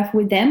use JERF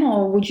with them,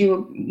 or would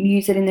you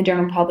use it in the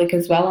general public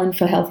as well and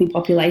for healthy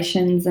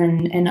populations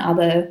and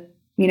other,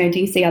 do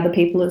you see other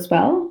people as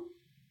well?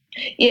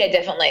 Yeah,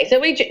 definitely. So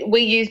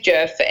we use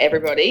JERF for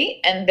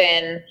everybody, and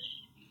then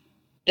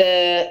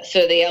the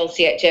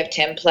LCHF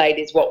template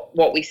is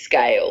what we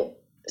scale.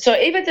 So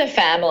if it's a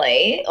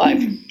family like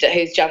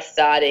who's just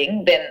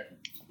starting, then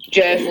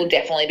Jerf will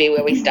definitely be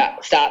where we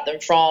start them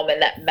from,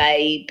 and that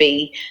may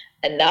be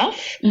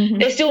enough.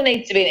 There still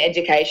needs to be an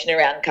education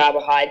around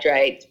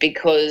carbohydrates,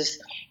 because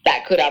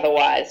that could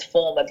otherwise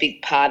form a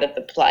big part of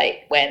the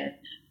plate when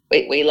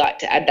we like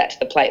to add that to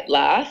the plate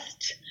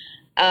last.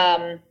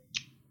 And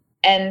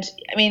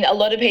I mean, a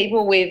lot of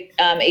people with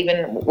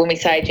even when we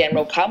say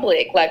general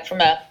public, like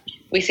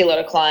we see a lot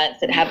of clients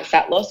that have a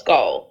fat loss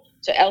goal.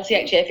 So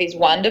LCHF is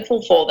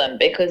wonderful for them,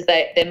 because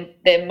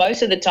they're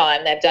most of the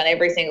time they've done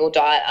every single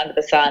diet under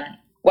the sun.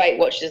 Weight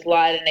Watchers,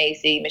 Light and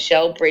Easy,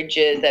 Michelle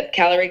Bridges, they've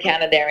calorie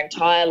counted their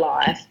entire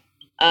life.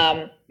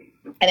 And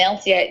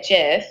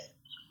LCHF,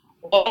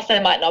 whilst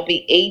they might not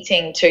be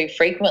eating too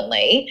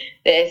frequently,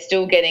 they're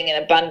still getting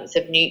an abundance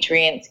of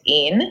nutrients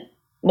in,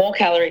 more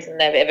calories than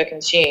they've ever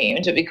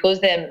consumed, but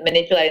because they're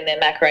manipulating their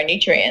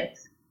macronutrients,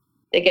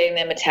 they're getting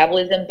their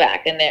metabolism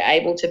back and they're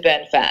able to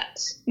burn fat.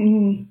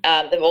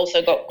 They've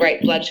also got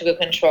great blood sugar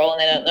control,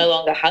 and they're no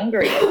longer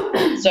hungry.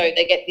 So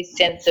they get this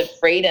sense of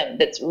freedom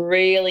that's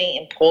really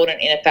important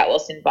in a fat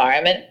loss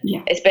environment,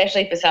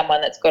 especially for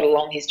someone that's got a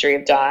long history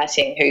of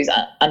dieting, who's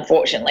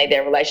unfortunately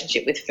their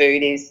relationship with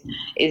food is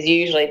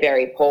usually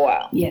very poor.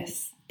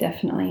 Yes,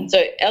 definitely.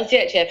 So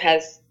LCHF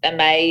has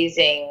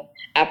amazing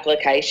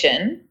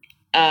application.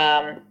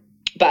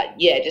 But,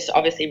 yeah, just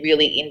obviously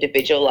really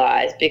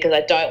individualised, because I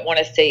don't want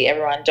to see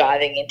everyone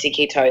diving into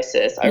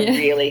ketosis. I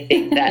really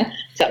think that's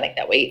something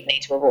that we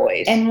need to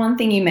avoid. And one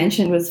thing you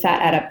mentioned was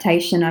fat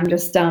adaptation. I'm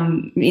just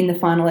in the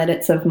final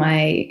edits of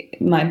my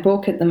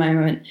book at the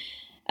moment,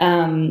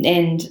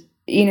 and,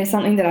 you know,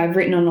 something that I've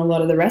written on a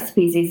lot of the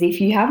recipes is, if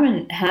you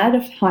haven't had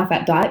a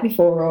high-fat diet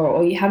before,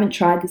 or you haven't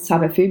tried this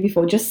type of food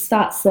before, just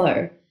start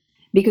slow.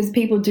 Because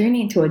people do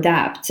need to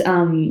adapt, you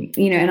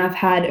know, and I've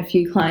had a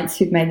few clients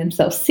who've made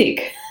themselves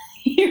sick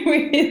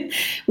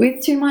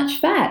with too much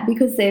fat,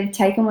 because they've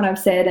taken what I've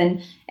said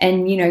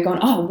and you know, gone,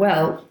 oh,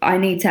 well, I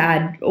need to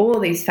add all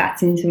these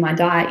fats into my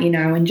diet, you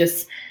know, and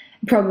just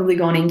probably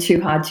gone in too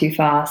hard, too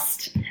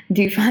fast.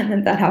 Do you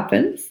find that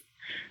happens?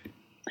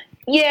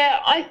 Yeah,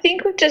 I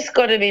think we've just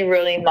got to be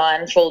really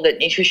mindful that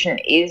nutrition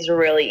is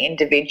really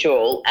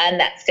individual, and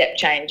that step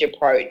change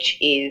approach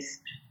is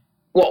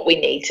what we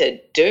need to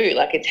do.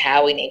 Like, it's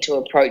how we need to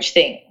approach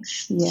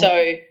things.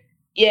 So,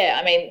 yeah,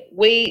 I mean,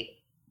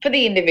 for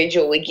the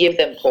individual, we give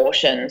them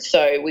portions.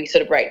 So we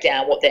sort of break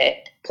down what their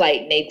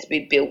plate needs to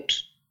be built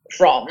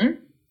from.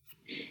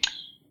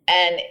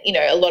 And, you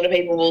know, a lot of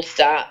people will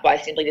start by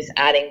simply just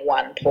adding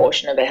one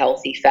portion of a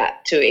healthy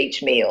fat to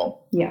each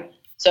meal. Yeah.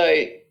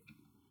 So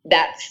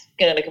that's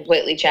going to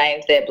completely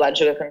change their blood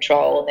sugar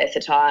control and their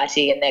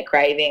satiety and their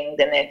cravings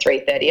and their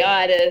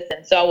 330-itis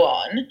and so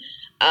on.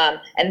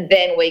 And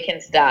then we can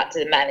start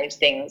to manage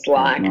things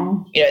like,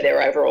 you know,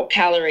 their overall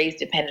calories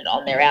dependent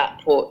on their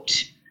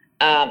output,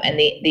 and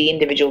the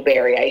individual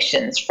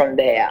variations from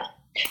there.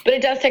 But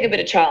it does take a bit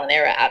of trial and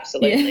error,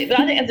 absolutely.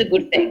 But I think that's a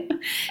good thing.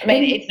 I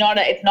mean, it's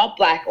not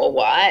black or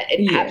white.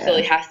 It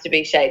absolutely has to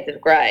be shades of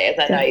grey, as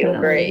I know you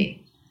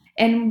agree.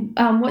 And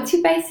what's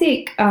your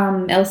basic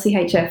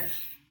LCHF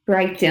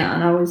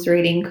breakdown? I was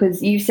reading,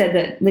 because you said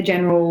that the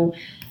general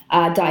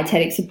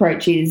dietetics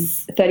approach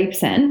is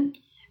 30%.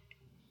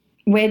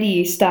 Where do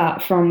you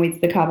start from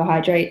with the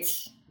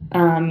carbohydrates?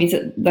 Is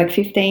it like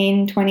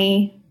 15,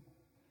 20?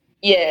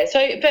 Yeah,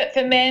 so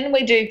for men,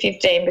 we do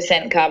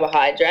 15%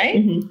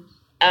 carbohydrate,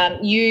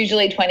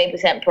 usually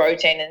 20%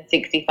 protein and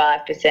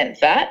 65%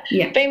 fat.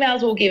 Yeah.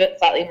 Females will give it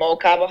slightly more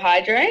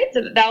carbohydrate,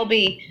 so they'll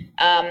be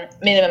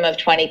minimum of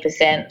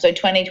 20%, so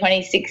 20,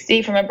 20,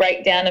 60 from a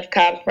breakdown of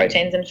carbs,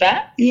 proteins and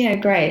fats. Yeah,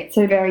 great.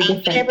 So very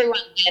different. Everyone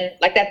can,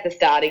 like, that's the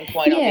starting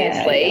point,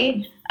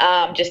 obviously.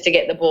 Just to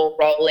get the ball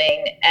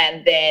rolling,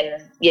 and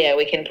then,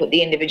 we can put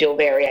the individual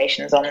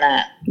variations on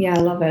that. Yeah, I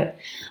love it.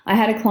 I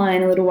had a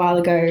client a little while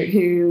ago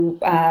who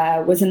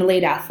was an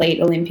elite athlete,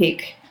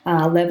 Olympic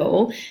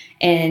level,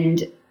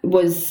 and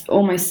was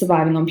almost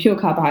surviving on pure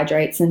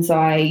carbohydrates. And so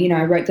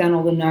I wrote down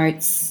all the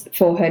notes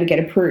for her to get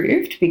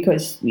approved,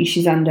 because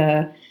she's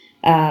under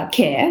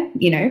care,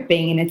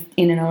 being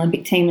in an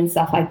Olympic team and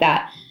stuff like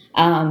that.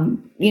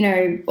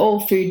 All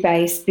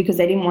food-based, because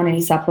they didn't want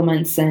any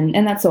supplements, and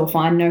that's all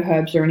fine, no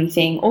herbs or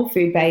anything, all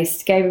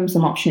food-based. Gave them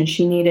some options.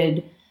 She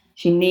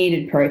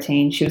needed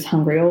protein. She was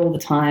hungry all the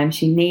time.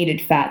 She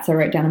needed fats. I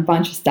wrote down a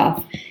bunch of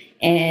stuff,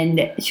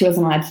 and she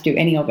wasn't allowed to do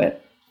any of it.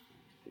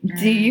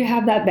 Do you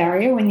have that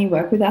barrier when you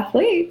work with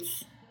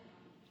athletes?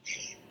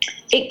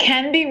 It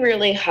can be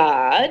really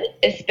hard,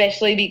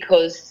 especially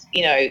because,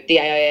 the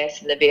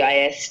AIS and the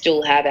VIS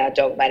still have our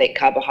dogmatic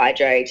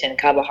carbohydrate and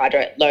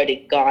carbohydrate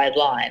loading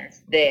guidelines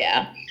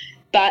there.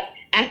 But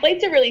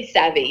athletes are really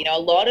savvy. A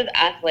lot of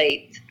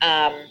athletes,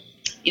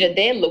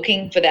 they're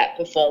looking for that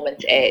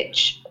performance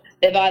edge.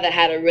 They've either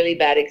had a really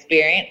bad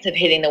experience of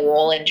hitting the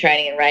wall in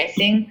training and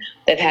racing.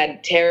 They've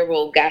had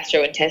terrible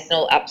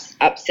gastrointestinal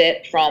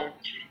upset from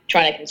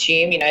trying to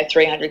consume,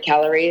 300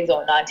 calories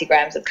or 90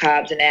 grams of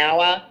carbs an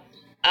hour.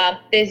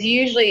 There's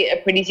usually a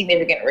pretty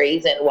significant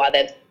reason why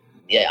they've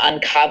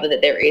uncovered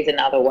that there is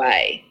another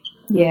way.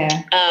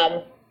 Yeah.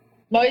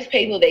 most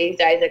people these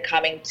days are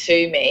coming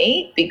to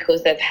me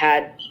because they've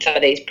had some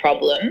of these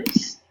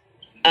problems,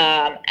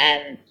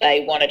 and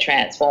they want to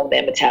transform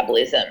their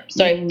metabolism.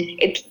 So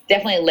it's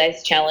definitely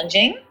less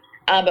challenging,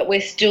 but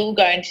we're still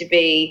going to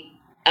be,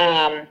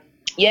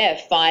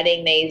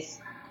 fighting these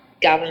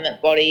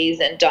government bodies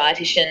and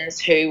dietitians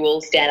who will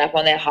stand up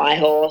on their high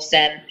horse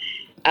and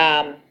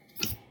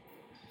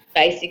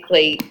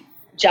basically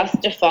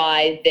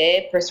justify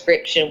their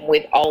prescription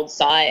with old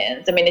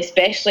science. I mean,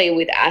 especially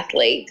with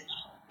athletes,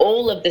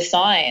 all of the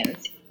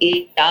science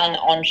is done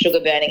on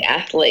sugar-burning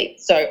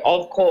athletes. So,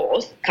 of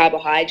course,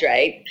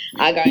 carbohydrates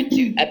are going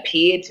to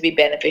appear to be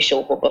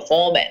beneficial for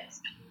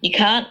performance. You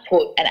can't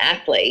put an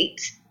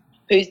athlete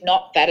who's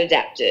not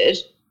fat-adapted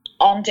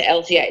onto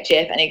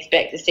LCHF and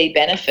expect to see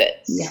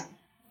benefits. Yeah.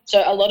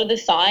 So a lot of the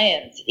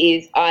science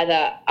is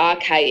either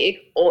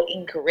archaic or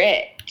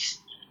incorrect.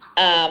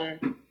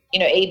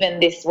 Even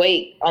this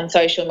week on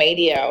social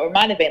media, or it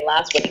might have been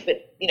last week,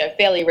 but,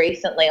 fairly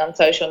recently on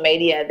social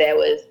media, there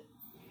was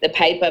the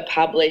paper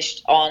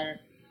published on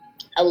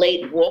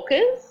elite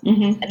walkers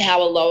and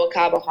how a lower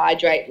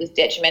carbohydrate was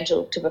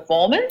detrimental to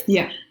performance.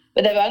 Yeah.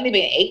 But they've only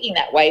been eating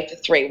that way for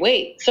 3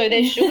 weeks. So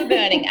they're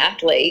sugar-burning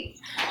athletes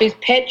whose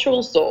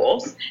petrol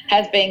source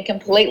has been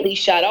completely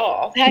shut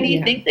off. How do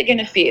you think they're going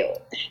to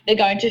feel? They're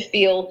going to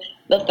feel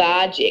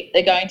lethargic.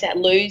 They're going to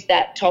lose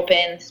that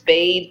top-end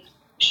speed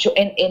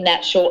in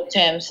that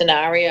short-term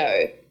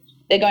scenario.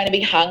 They're going to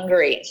be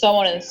hungry, so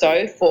on and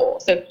so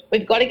forth. So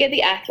we've got to get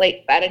the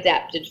athlete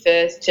fat-adapted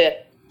first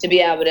to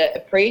be able to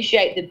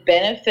appreciate the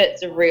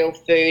benefits of real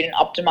food and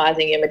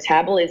optimising your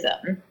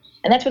metabolism.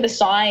 And that's where the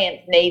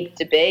science needs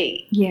to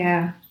be.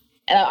 Yeah.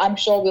 And I'm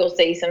sure we'll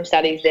see some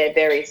studies there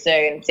very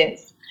soon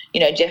since,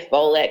 Jeff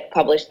Volek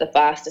published the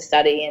FASTER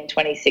study in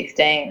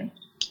 2016.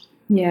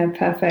 Yeah,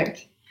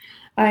 perfect.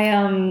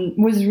 I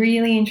was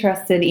really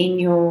interested in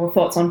your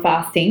thoughts on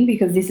fasting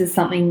because this is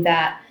something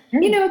that,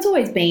 it's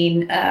always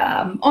been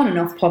on and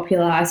off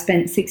popular. I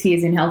spent 6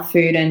 years in health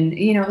food and,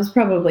 it was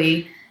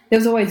probably – there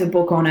was always a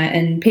book on it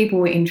and people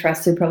were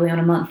interested probably on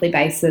a monthly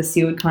basis.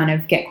 You would kind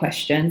of get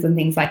questions and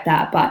things like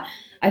that. But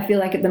I feel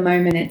like at the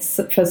moment it's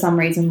for some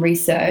reason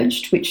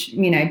resurged, which,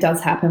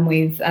 does happen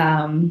with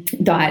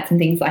diets and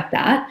things like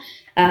that,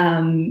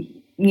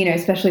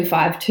 especially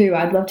 5-2.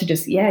 I'd love to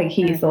just, hear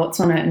your thoughts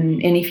on it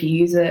and if you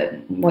use it,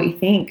 what you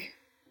think.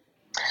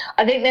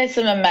 I think there's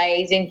some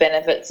amazing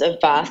benefits of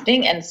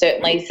fasting and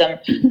certainly some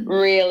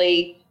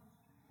really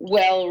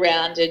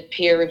well-rounded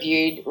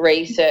peer-reviewed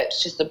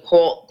research to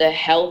support the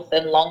health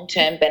and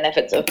long-term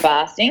benefits of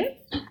fasting.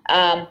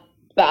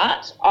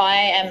 But I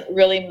am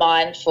really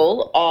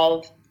mindful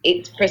of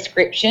its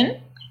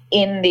prescription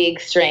in the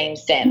extreme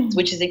sense,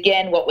 which is,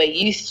 again, what we're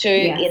used to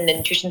in the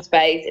nutrition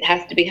space. It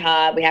has to be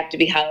hard. We have to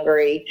be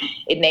hungry.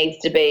 It needs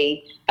to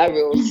be a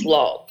real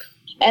slog.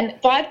 And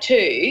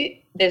 5-2,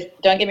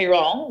 don't get me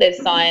wrong,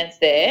 there's science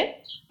there.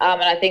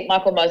 And I think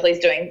Michael Mosley's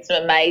doing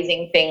some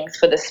amazing things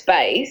for the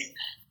space.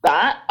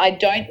 But I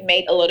don't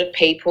meet a lot of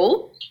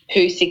people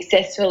who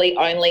successfully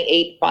only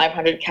eat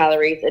 500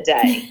 calories a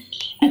day.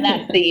 And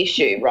that's the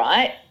issue,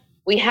 right?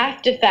 We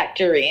have to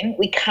factor in,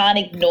 we can't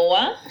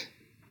ignore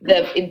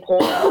the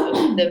importance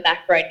of the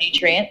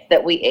macronutrients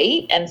that we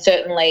eat, and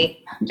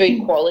certainly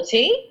food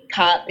quality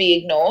can't be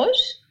ignored.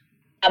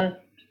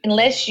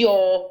 Unless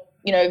you're,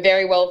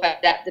 very well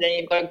adapted and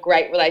you've got a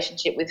great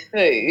relationship with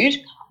food,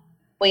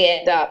 we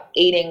end up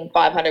eating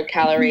 500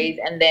 calories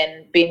and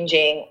then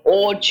binging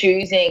or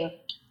choosing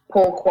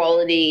poor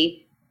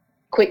quality,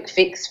 quick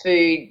fix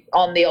food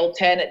on the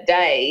alternate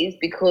days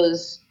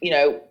because,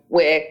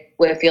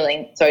 we're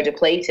feeling so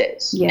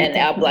depleted and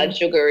our blood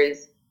sugar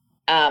is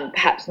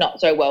perhaps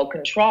not so well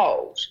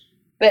controlled.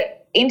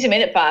 But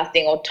intermittent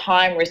fasting or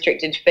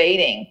time-restricted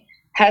feeding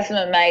has some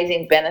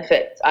amazing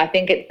benefits. I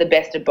think it's the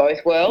best of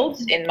both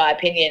worlds, in my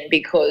opinion,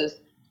 because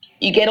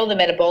you get all the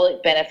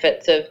metabolic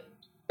benefits of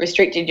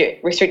restricting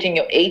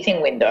your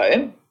eating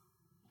window.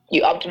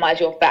 You optimize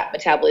your fat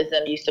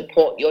metabolism, you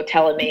support your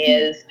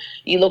telomeres,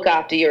 you look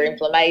after your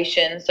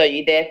inflammation, so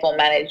you therefore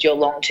manage your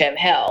long-term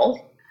health,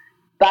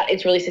 but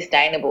it's really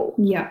sustainable.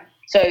 Yeah.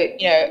 So,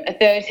 a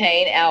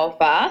 13-hour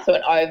fast or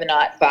an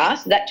overnight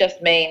fast, that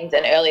just means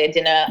an earlier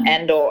dinner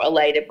and or a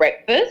later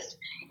breakfast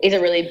is a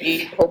really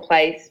beautiful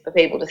place for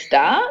people to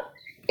start.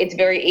 It's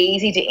very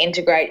easy to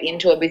integrate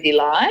into a busy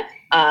life.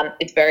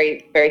 It's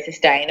very, very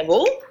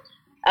sustainable.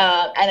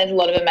 And there's a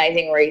lot of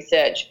amazing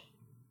research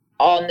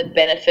on the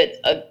benefits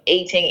of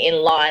eating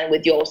in line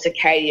with your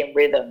circadian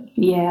rhythm.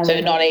 Yeah. So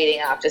not eating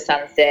after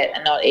sunset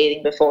and not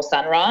eating before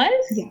sunrise.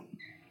 Yeah.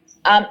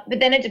 But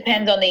then it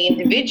depends on the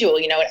individual,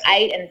 an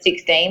 8 and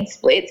 16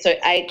 split, so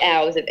 8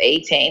 hours of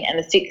eating and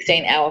the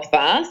 16-hour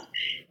fast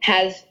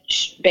has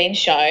been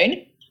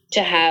shown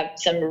to have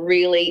some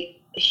really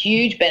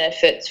huge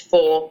benefits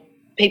for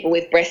people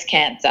with breast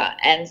cancer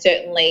and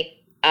certainly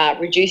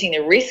reducing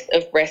the risk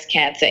of breast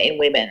cancer in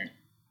women.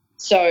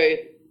 So,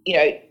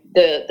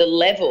 the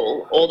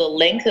level or the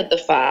length of the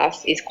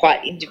fast is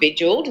quite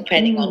individual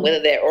depending on whether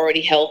they're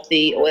already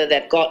healthy or whether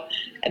they've got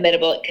a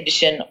metabolic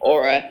condition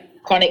or a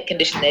chronic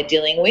condition they're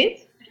dealing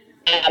with.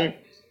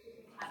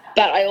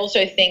 But I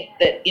also think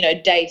that,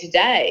 day to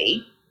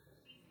day,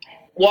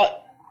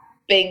 what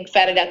being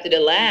fat adapted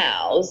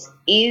allows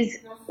is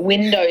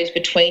windows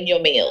between your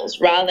meals,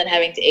 rather than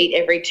having to eat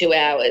every 2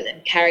 hours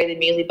and carry the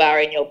muesli bar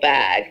in your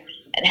bag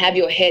and have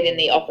your head in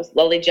the office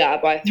lolly jar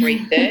by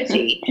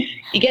 3:30.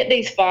 You get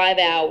these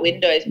 5-hour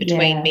windows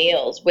between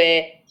meals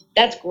where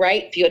that's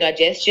great for your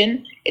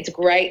digestion. It's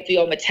great for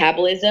your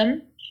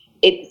metabolism.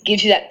 It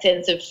gives you that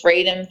sense of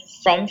freedom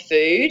from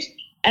food,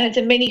 and it's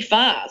a mini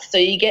fast. So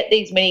you get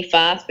these mini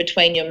fasts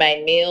between your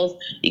main meals.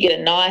 You get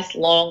a nice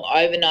long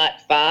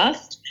overnight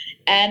fast,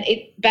 and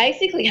it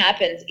basically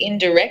happens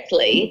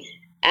indirectly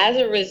as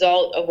a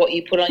result of what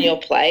you put on your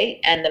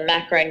plate and the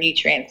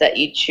macronutrients that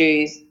you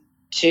choose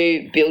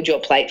to build your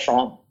plate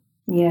from.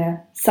 Yeah,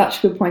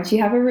 such good points.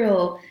 You have a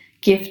real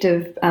gift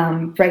of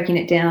breaking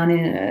it down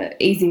in an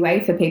easy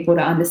way for people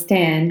to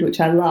understand, which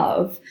I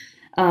love.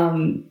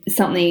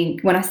 Something,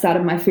 when I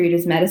started my food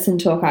as medicine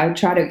talk, I would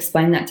try to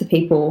explain that to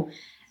people.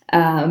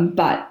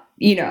 But,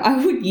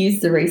 I would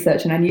use the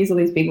research and I'd use all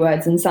these big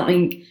words, and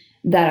something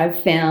that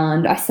I've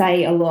found, I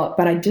say a lot,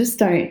 but I just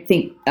don't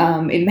think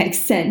it makes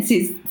sense,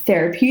 is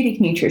therapeutic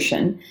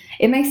nutrition.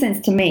 It makes sense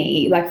to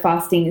me, like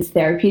fasting is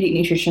therapeutic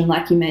nutrition,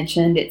 like you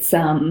mentioned. It's,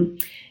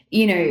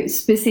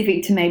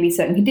 specific to maybe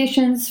certain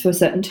conditions for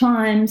certain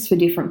times for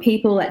different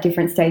people at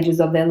different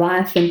stages of their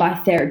life. And by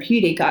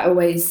therapeutic, I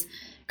always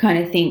kind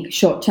of think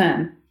short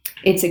term.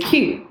 It's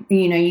acute,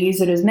 you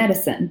use it as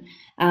medicine.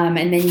 And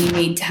then you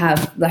need to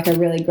have like a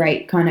really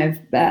great kind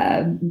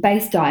of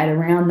base diet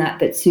around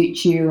that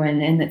suits you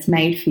and that's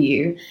made for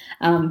you.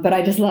 But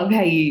I just love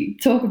how you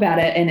talk about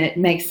it, and it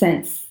makes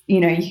sense.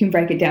 You can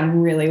break it down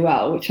really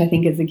well, which I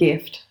think is a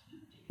gift.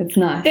 It's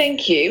nice.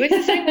 Thank you. It's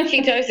the same with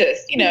ketosis.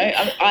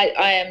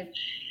 I am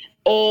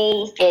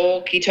all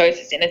for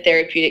ketosis in a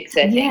therapeutic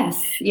setting.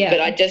 Yes, yeah. But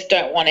I just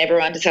don't want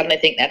everyone to suddenly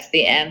think that's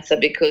the answer,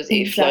 because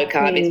if low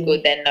carb is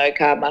good, then no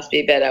carb must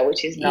be better,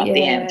 which is not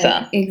the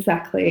answer.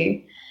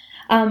 Exactly.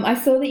 I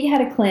saw that you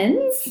had a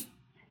cleanse.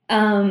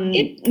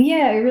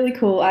 Yeah, really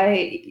cool.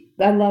 I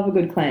love a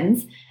good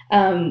cleanse.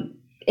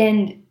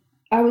 And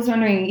I was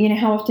wondering,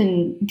 how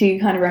often do you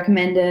kind of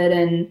recommend it,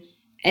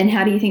 and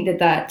how do you think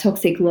that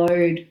toxic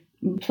load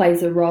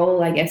plays a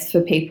role, I guess,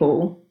 for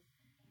people?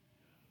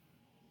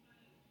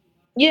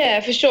 Yeah,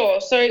 for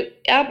sure. So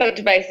our Back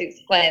to Basics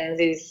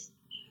cleanse is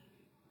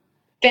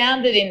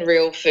founded in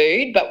real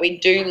food, but we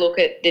do look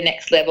at the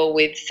next level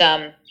with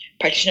some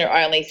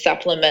practitioner-only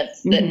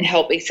supplements that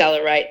help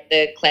accelerate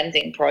the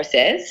cleansing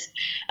process.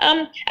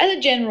 As a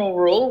general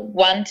rule,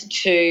 1 to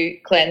 2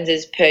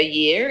 cleanses per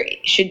year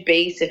should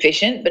be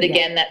sufficient, but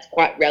again, that's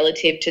quite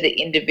relative to the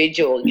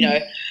individual.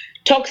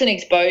 Toxin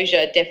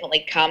exposure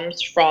definitely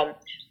comes from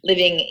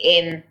living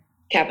in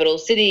capital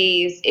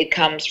cities. It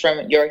comes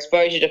from your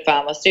exposure to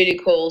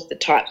pharmaceuticals, the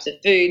types of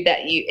food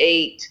that you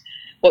eat,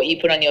 what you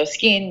put on your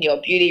skin,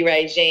 your beauty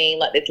regime.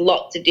 Like, there's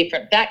lots of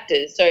different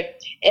factors. So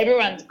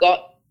everyone's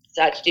got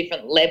such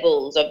different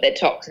levels of their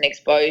toxin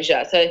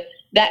exposure. So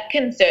that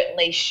can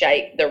certainly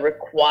shape the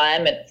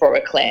requirement for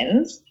a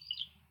cleanse.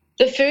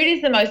 The food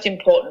is the most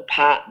important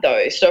part,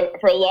 though. So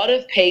for a lot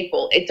of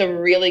people, it's a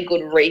really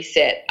good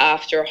reset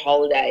after a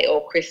holiday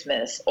or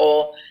Christmas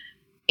or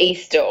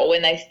Easter, or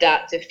when they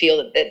start to feel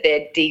that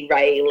they're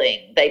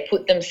derailing. They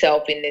put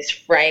themselves in this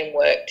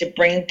framework to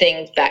bring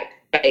things back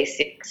to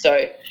basics.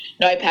 So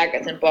no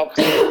packets and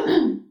boxes.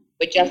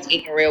 We're just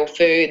eating real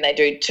food, and they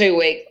do 2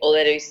 weeks or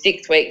they do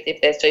 6 weeks if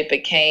they're super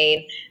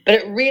keen. But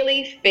it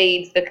really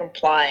feeds the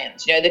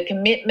compliance. The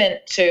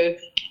commitment to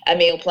a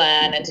meal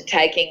plan and to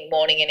taking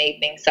morning and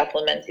evening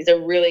supplements is a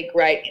really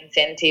great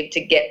incentive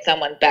to get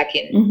someone back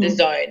in the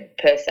zone,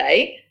 per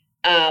se.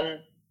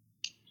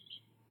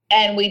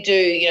 And we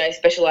do,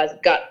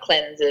 specialised gut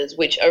cleanses,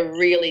 which are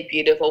really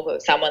beautiful for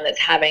someone that's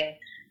having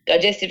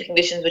digestive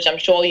conditions, which I'm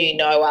sure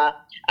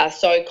are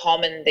so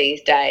common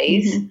these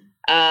days.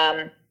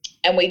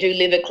 And we do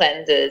liver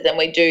cleanses, and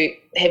we do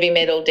heavy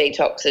metal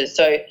detoxes,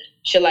 so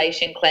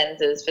chelation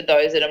cleanses for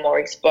those that are more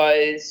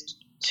exposed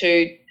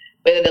to,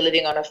 whether they're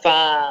living on a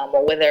farm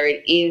or whether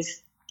it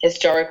is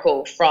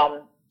historical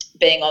from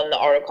being on the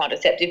oral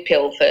contraceptive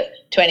pill for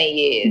 20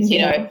 years,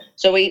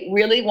 So we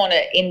really want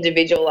to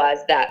individualize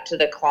that to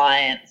the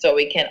client so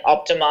we can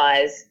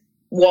optimize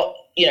what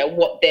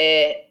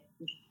their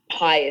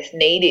highest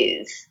need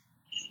is.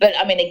 But,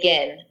 I mean,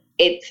 again,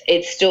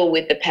 it's still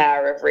with the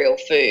power of real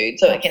food.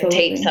 So it can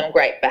teach some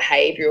great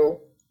behavioural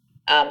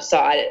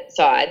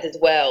sides as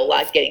well,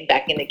 like getting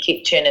back in the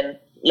kitchen and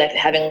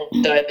having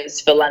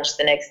leftovers for lunch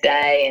the next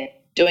day and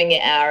doing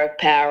your hour of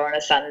power on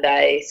a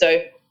Sunday.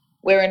 So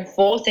we're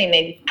enforcing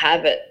these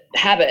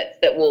habits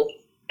that will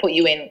put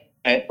you in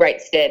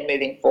great stead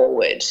moving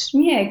forward.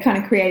 Yeah, kind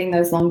of creating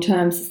those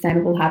long-term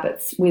sustainable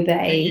habits with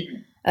a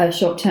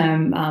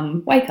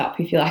short-term wake up,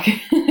 if you like.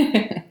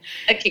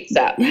 A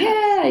kickstart.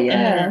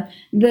 Yeah.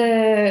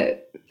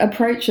 The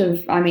approach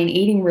of,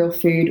 eating real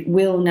food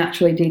will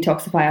naturally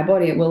detoxify our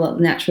body. It will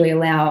naturally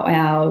allow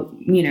our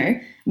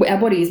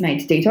body is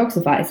made to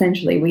detoxify,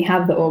 essentially. We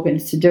have the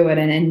organs to do it,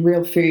 and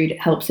real food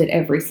helps it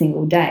every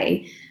single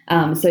day.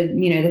 So,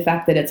 the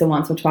fact that it's a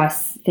once or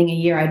twice thing a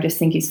year, I just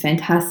think is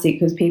fantastic,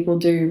 because people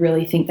do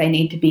really think they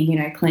need to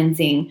be,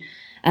 cleansing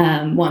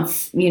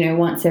once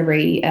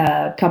every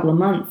couple of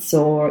months,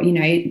 or,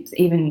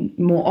 even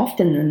more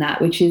often than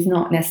that, which is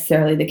not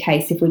necessarily the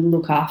case if we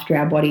look after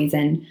our bodies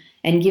and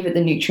give it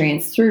the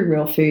nutrients through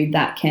real food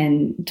that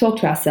can talk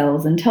to our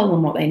cells and tell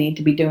them what they need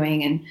to be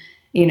doing, and,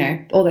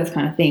 all those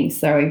kind of things.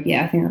 So,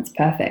 yeah, I think that's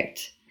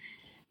perfect.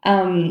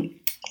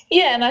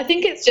 Yeah, and I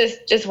think it's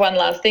just one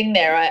last thing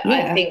there.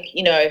 I think,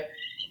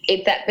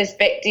 it's that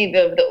perspective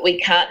of that we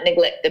can't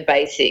neglect the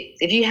basics.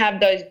 If you have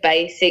those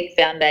basic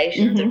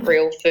foundations of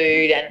real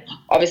food, and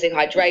obviously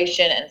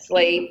hydration and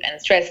sleep and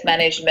stress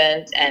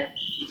management and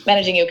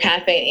managing your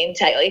caffeine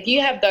intake, if you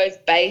have those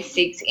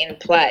basics in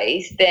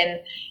place, then,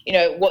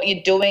 what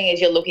you're doing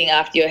is you're looking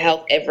after your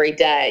health every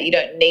day. You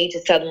don't need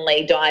to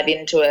suddenly dive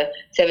into a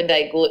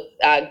 7-day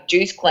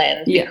juice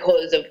cleanse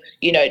because of,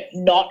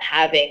 not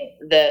having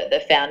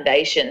the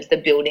foundations, the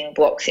building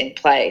blocks in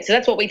place. So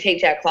that's what we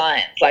teach our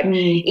clients.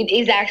 It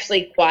is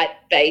actually quite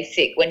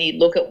basic when you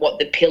look at what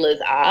the pillars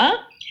are.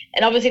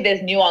 And obviously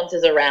there's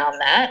nuances around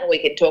that, and we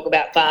can talk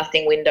about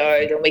fasting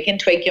windows, and we can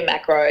tweak your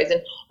macros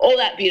and all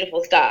that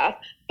beautiful stuff,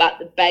 but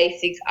the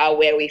basics are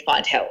where we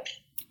find health.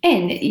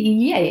 And,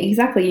 yeah,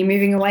 exactly. You're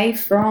moving away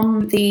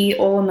from the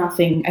all or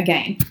nothing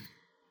again.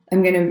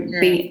 I'm going to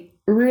be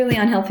really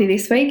unhealthy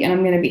this week, and I'm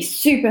going to be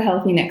super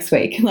healthy next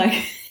week.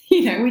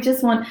 We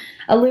just want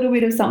a little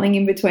bit of something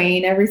in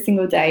between every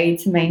single day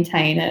to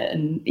maintain it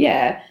and,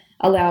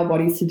 allow our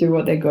bodies to do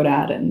what they're good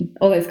at and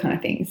all those kind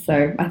of things.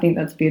 So I think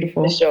that's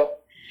beautiful. For sure.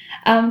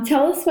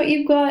 Tell us what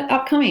you've got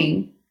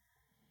upcoming.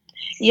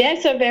 Yeah,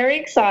 so very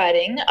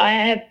exciting.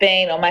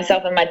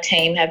 Myself and my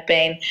team have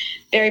been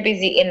very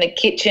busy in the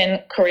kitchen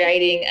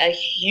creating a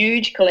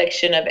huge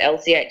collection of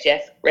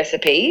LCHF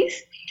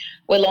recipes.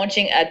 We're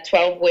launching a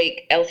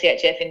 12-week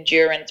LCHF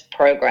endurance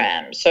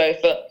program. So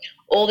for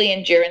all the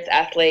endurance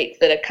athletes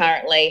that are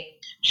currently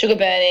sugar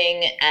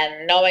burning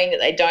and knowing that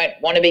they don't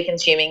want to be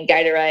consuming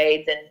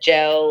Gatorades and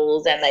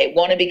gels, and they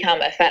want to become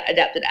a fat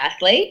adapted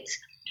athlete,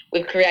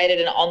 we've created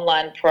an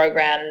online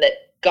program that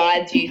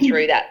guides you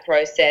through that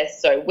process.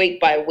 So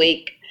week by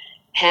week,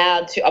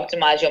 how to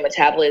optimize your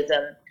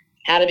metabolism,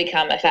 how to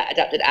become a fat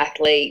adapted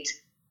athlete,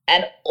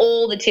 and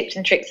all the tips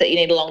and tricks that you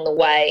need along the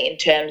way in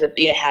terms of,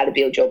 how to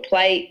build your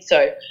plate.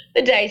 So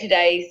the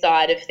day-to-day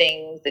side of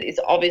things that is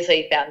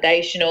obviously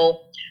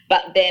foundational,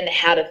 but then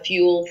how to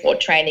fuel for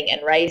training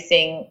and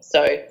racing.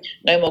 So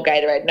no more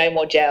Gatorade, no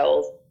more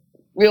gels,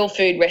 real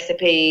food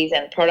recipes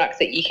and products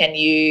that you can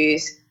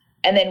use,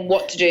 and then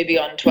what to do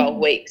beyond 12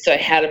 weeks, so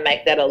how to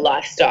make that a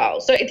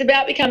lifestyle. So it's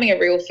about becoming a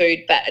real food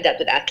fat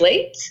adapted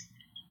athlete,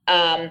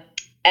 and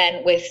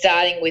we're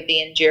starting with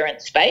the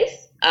endurance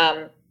space,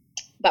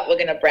 but we're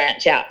going to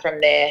branch out from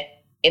there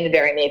in the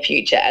very near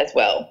future as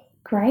well.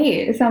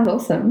 Great. It sounds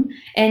awesome.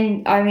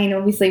 And,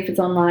 obviously if it's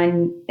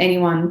online,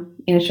 anyone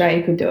in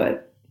Australia could do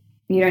it.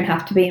 You don't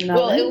have to be in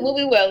Melbourne. Well, it will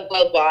be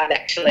worldwide,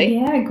 actually.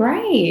 Yeah,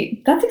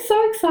 great. That's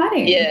so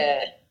exciting.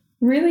 Yeah.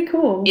 Really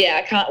cool. Yeah,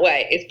 I can't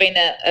wait. It's been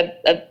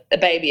a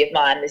baby of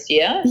mine this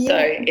year, so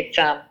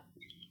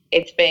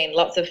it's been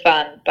lots of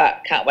fun,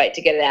 but can't wait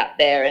to get it out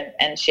there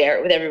and share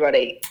it with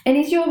everybody. And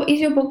is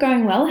your book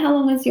going well? How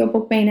long has your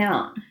book been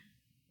out?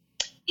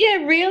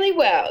 Yeah, really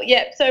well.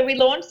 Yeah, so we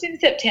launched in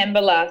September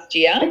last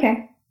year.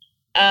 Okay.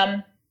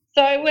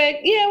 So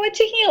we're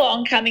ticking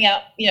along, coming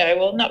up.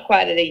 Not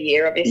quite at a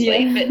year,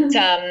 obviously,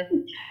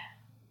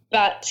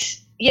 but.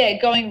 Yeah,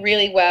 going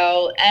really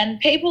well, and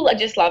people are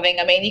just loving.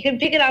 You can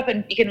pick it up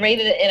and you can read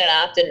it in an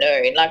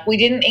afternoon. We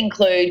didn't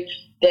include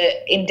the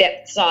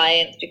in-depth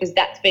science because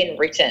that's been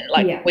written.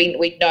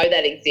 We know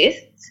that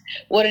exists.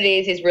 What it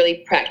is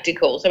really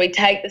practical. So we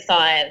take the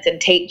science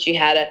and teach you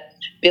how to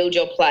build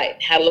your plate,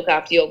 how to look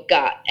after your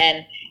gut,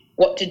 and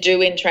what to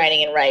do in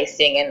training and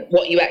racing, and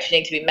what you actually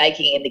need to be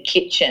making in the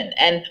kitchen.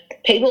 And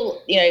people,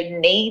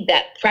 need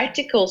that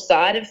practical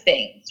side of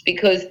things,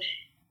 because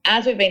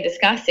as we've been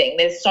discussing,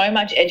 there's so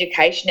much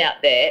education out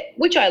there,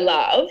 which I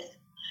love.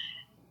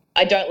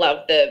 I don't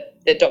love the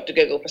Dr.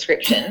 Google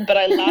prescription, but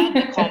I love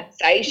the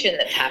conversation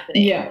that's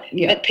happening. Yeah.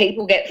 That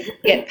people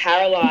get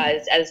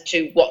paralysed as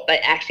to what they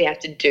actually have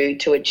to do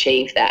to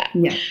achieve that.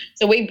 Yeah.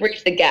 So we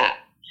bridge the gap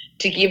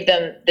to give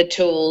them the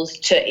tools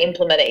to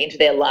implement it into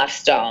their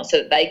lifestyle so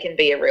that they can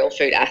be a real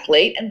food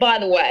athlete. And by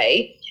the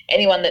way,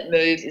 anyone that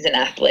moves is an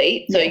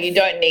athlete, so you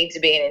don't need to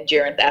be an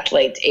endurance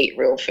athlete to eat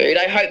real food.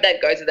 I hope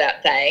that goes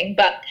without saying,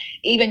 but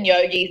even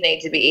yogis need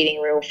to be eating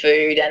real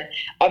food, and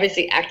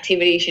obviously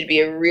activity should be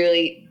a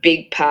really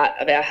big part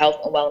of our health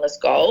and wellness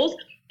goals,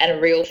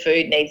 and real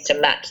food needs to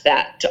match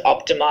that to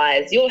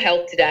optimize your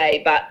health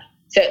today, but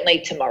certainly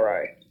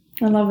tomorrow.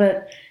 I love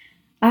it.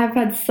 I have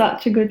had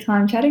such a good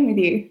time chatting with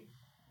you.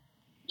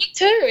 Me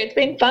too. It's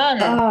been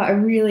fun. Oh, I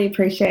really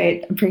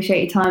appreciate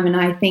your time, and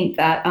I think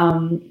that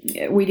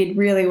we did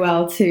really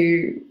well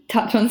to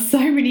touch on so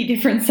many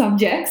different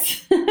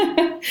subjects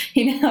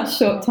in our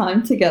short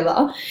time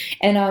together,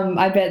 and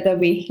I bet there'll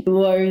be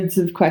loads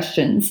of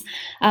questions.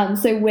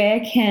 So where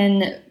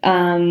can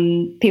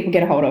people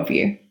get a hold of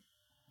you?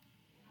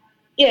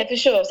 Yeah, for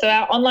sure. So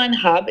our online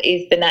hub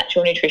is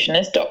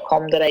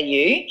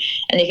thenaturalnutritionist.com.au,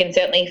 and you can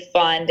certainly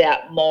find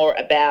out more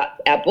about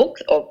our book,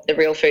 or The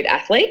Real Food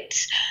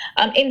Athlete.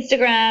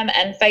 Instagram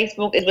and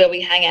Facebook is where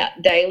we hang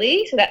out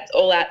daily, so that's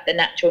all at The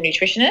Natural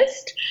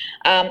Nutritionist.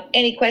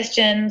 Any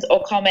questions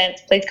or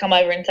comments, please come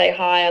over and say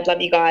hi. I'd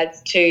love you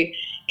guys to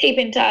keep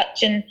in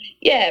touch, and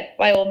yeah,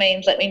 by all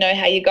means, let me know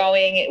how you're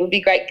going. It would be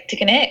great to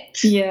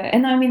connect. Yeah,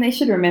 and I mean, they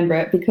should remember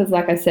it because,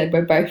 like I said,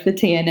 we're both the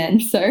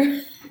TNN,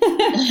 so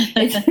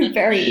it's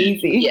very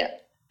easy. Yeah,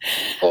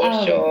 for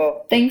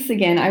sure. Thanks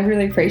again. I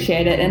really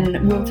appreciate it,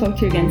 and we'll talk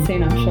to you again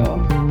soon, I'm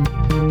sure.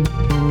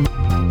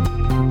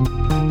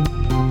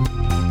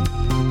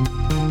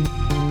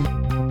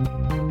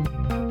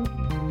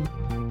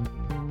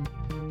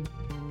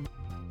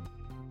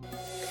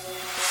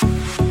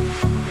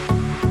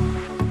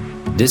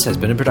 This has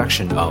been a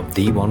production of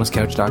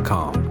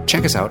TheWellnessCouch.com.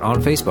 Check us out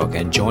on Facebook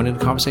and join in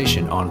the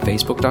conversation on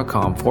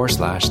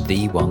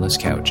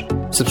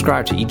Facebook.com/TheWellnessCouch.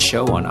 Subscribe to each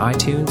show on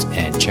iTunes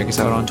and check us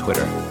out on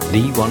Twitter.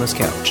 The Wellness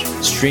Couch,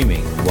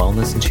 streaming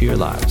wellness into your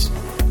lives.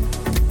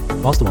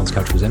 Whilst the Wellness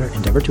Couch presenter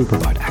endeavor to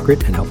provide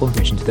accurate and helpful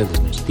information to their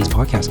listeners, these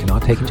podcasts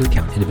cannot take into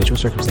account individual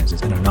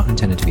circumstances and are not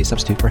intended to be a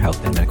substitute for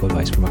health and medical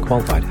advice from a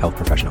qualified health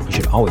professional. You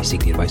should always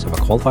seek the advice of a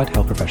qualified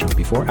health professional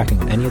before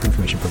acting on any of the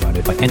information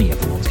provided by any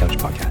of the Wellness Couch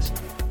podcasts.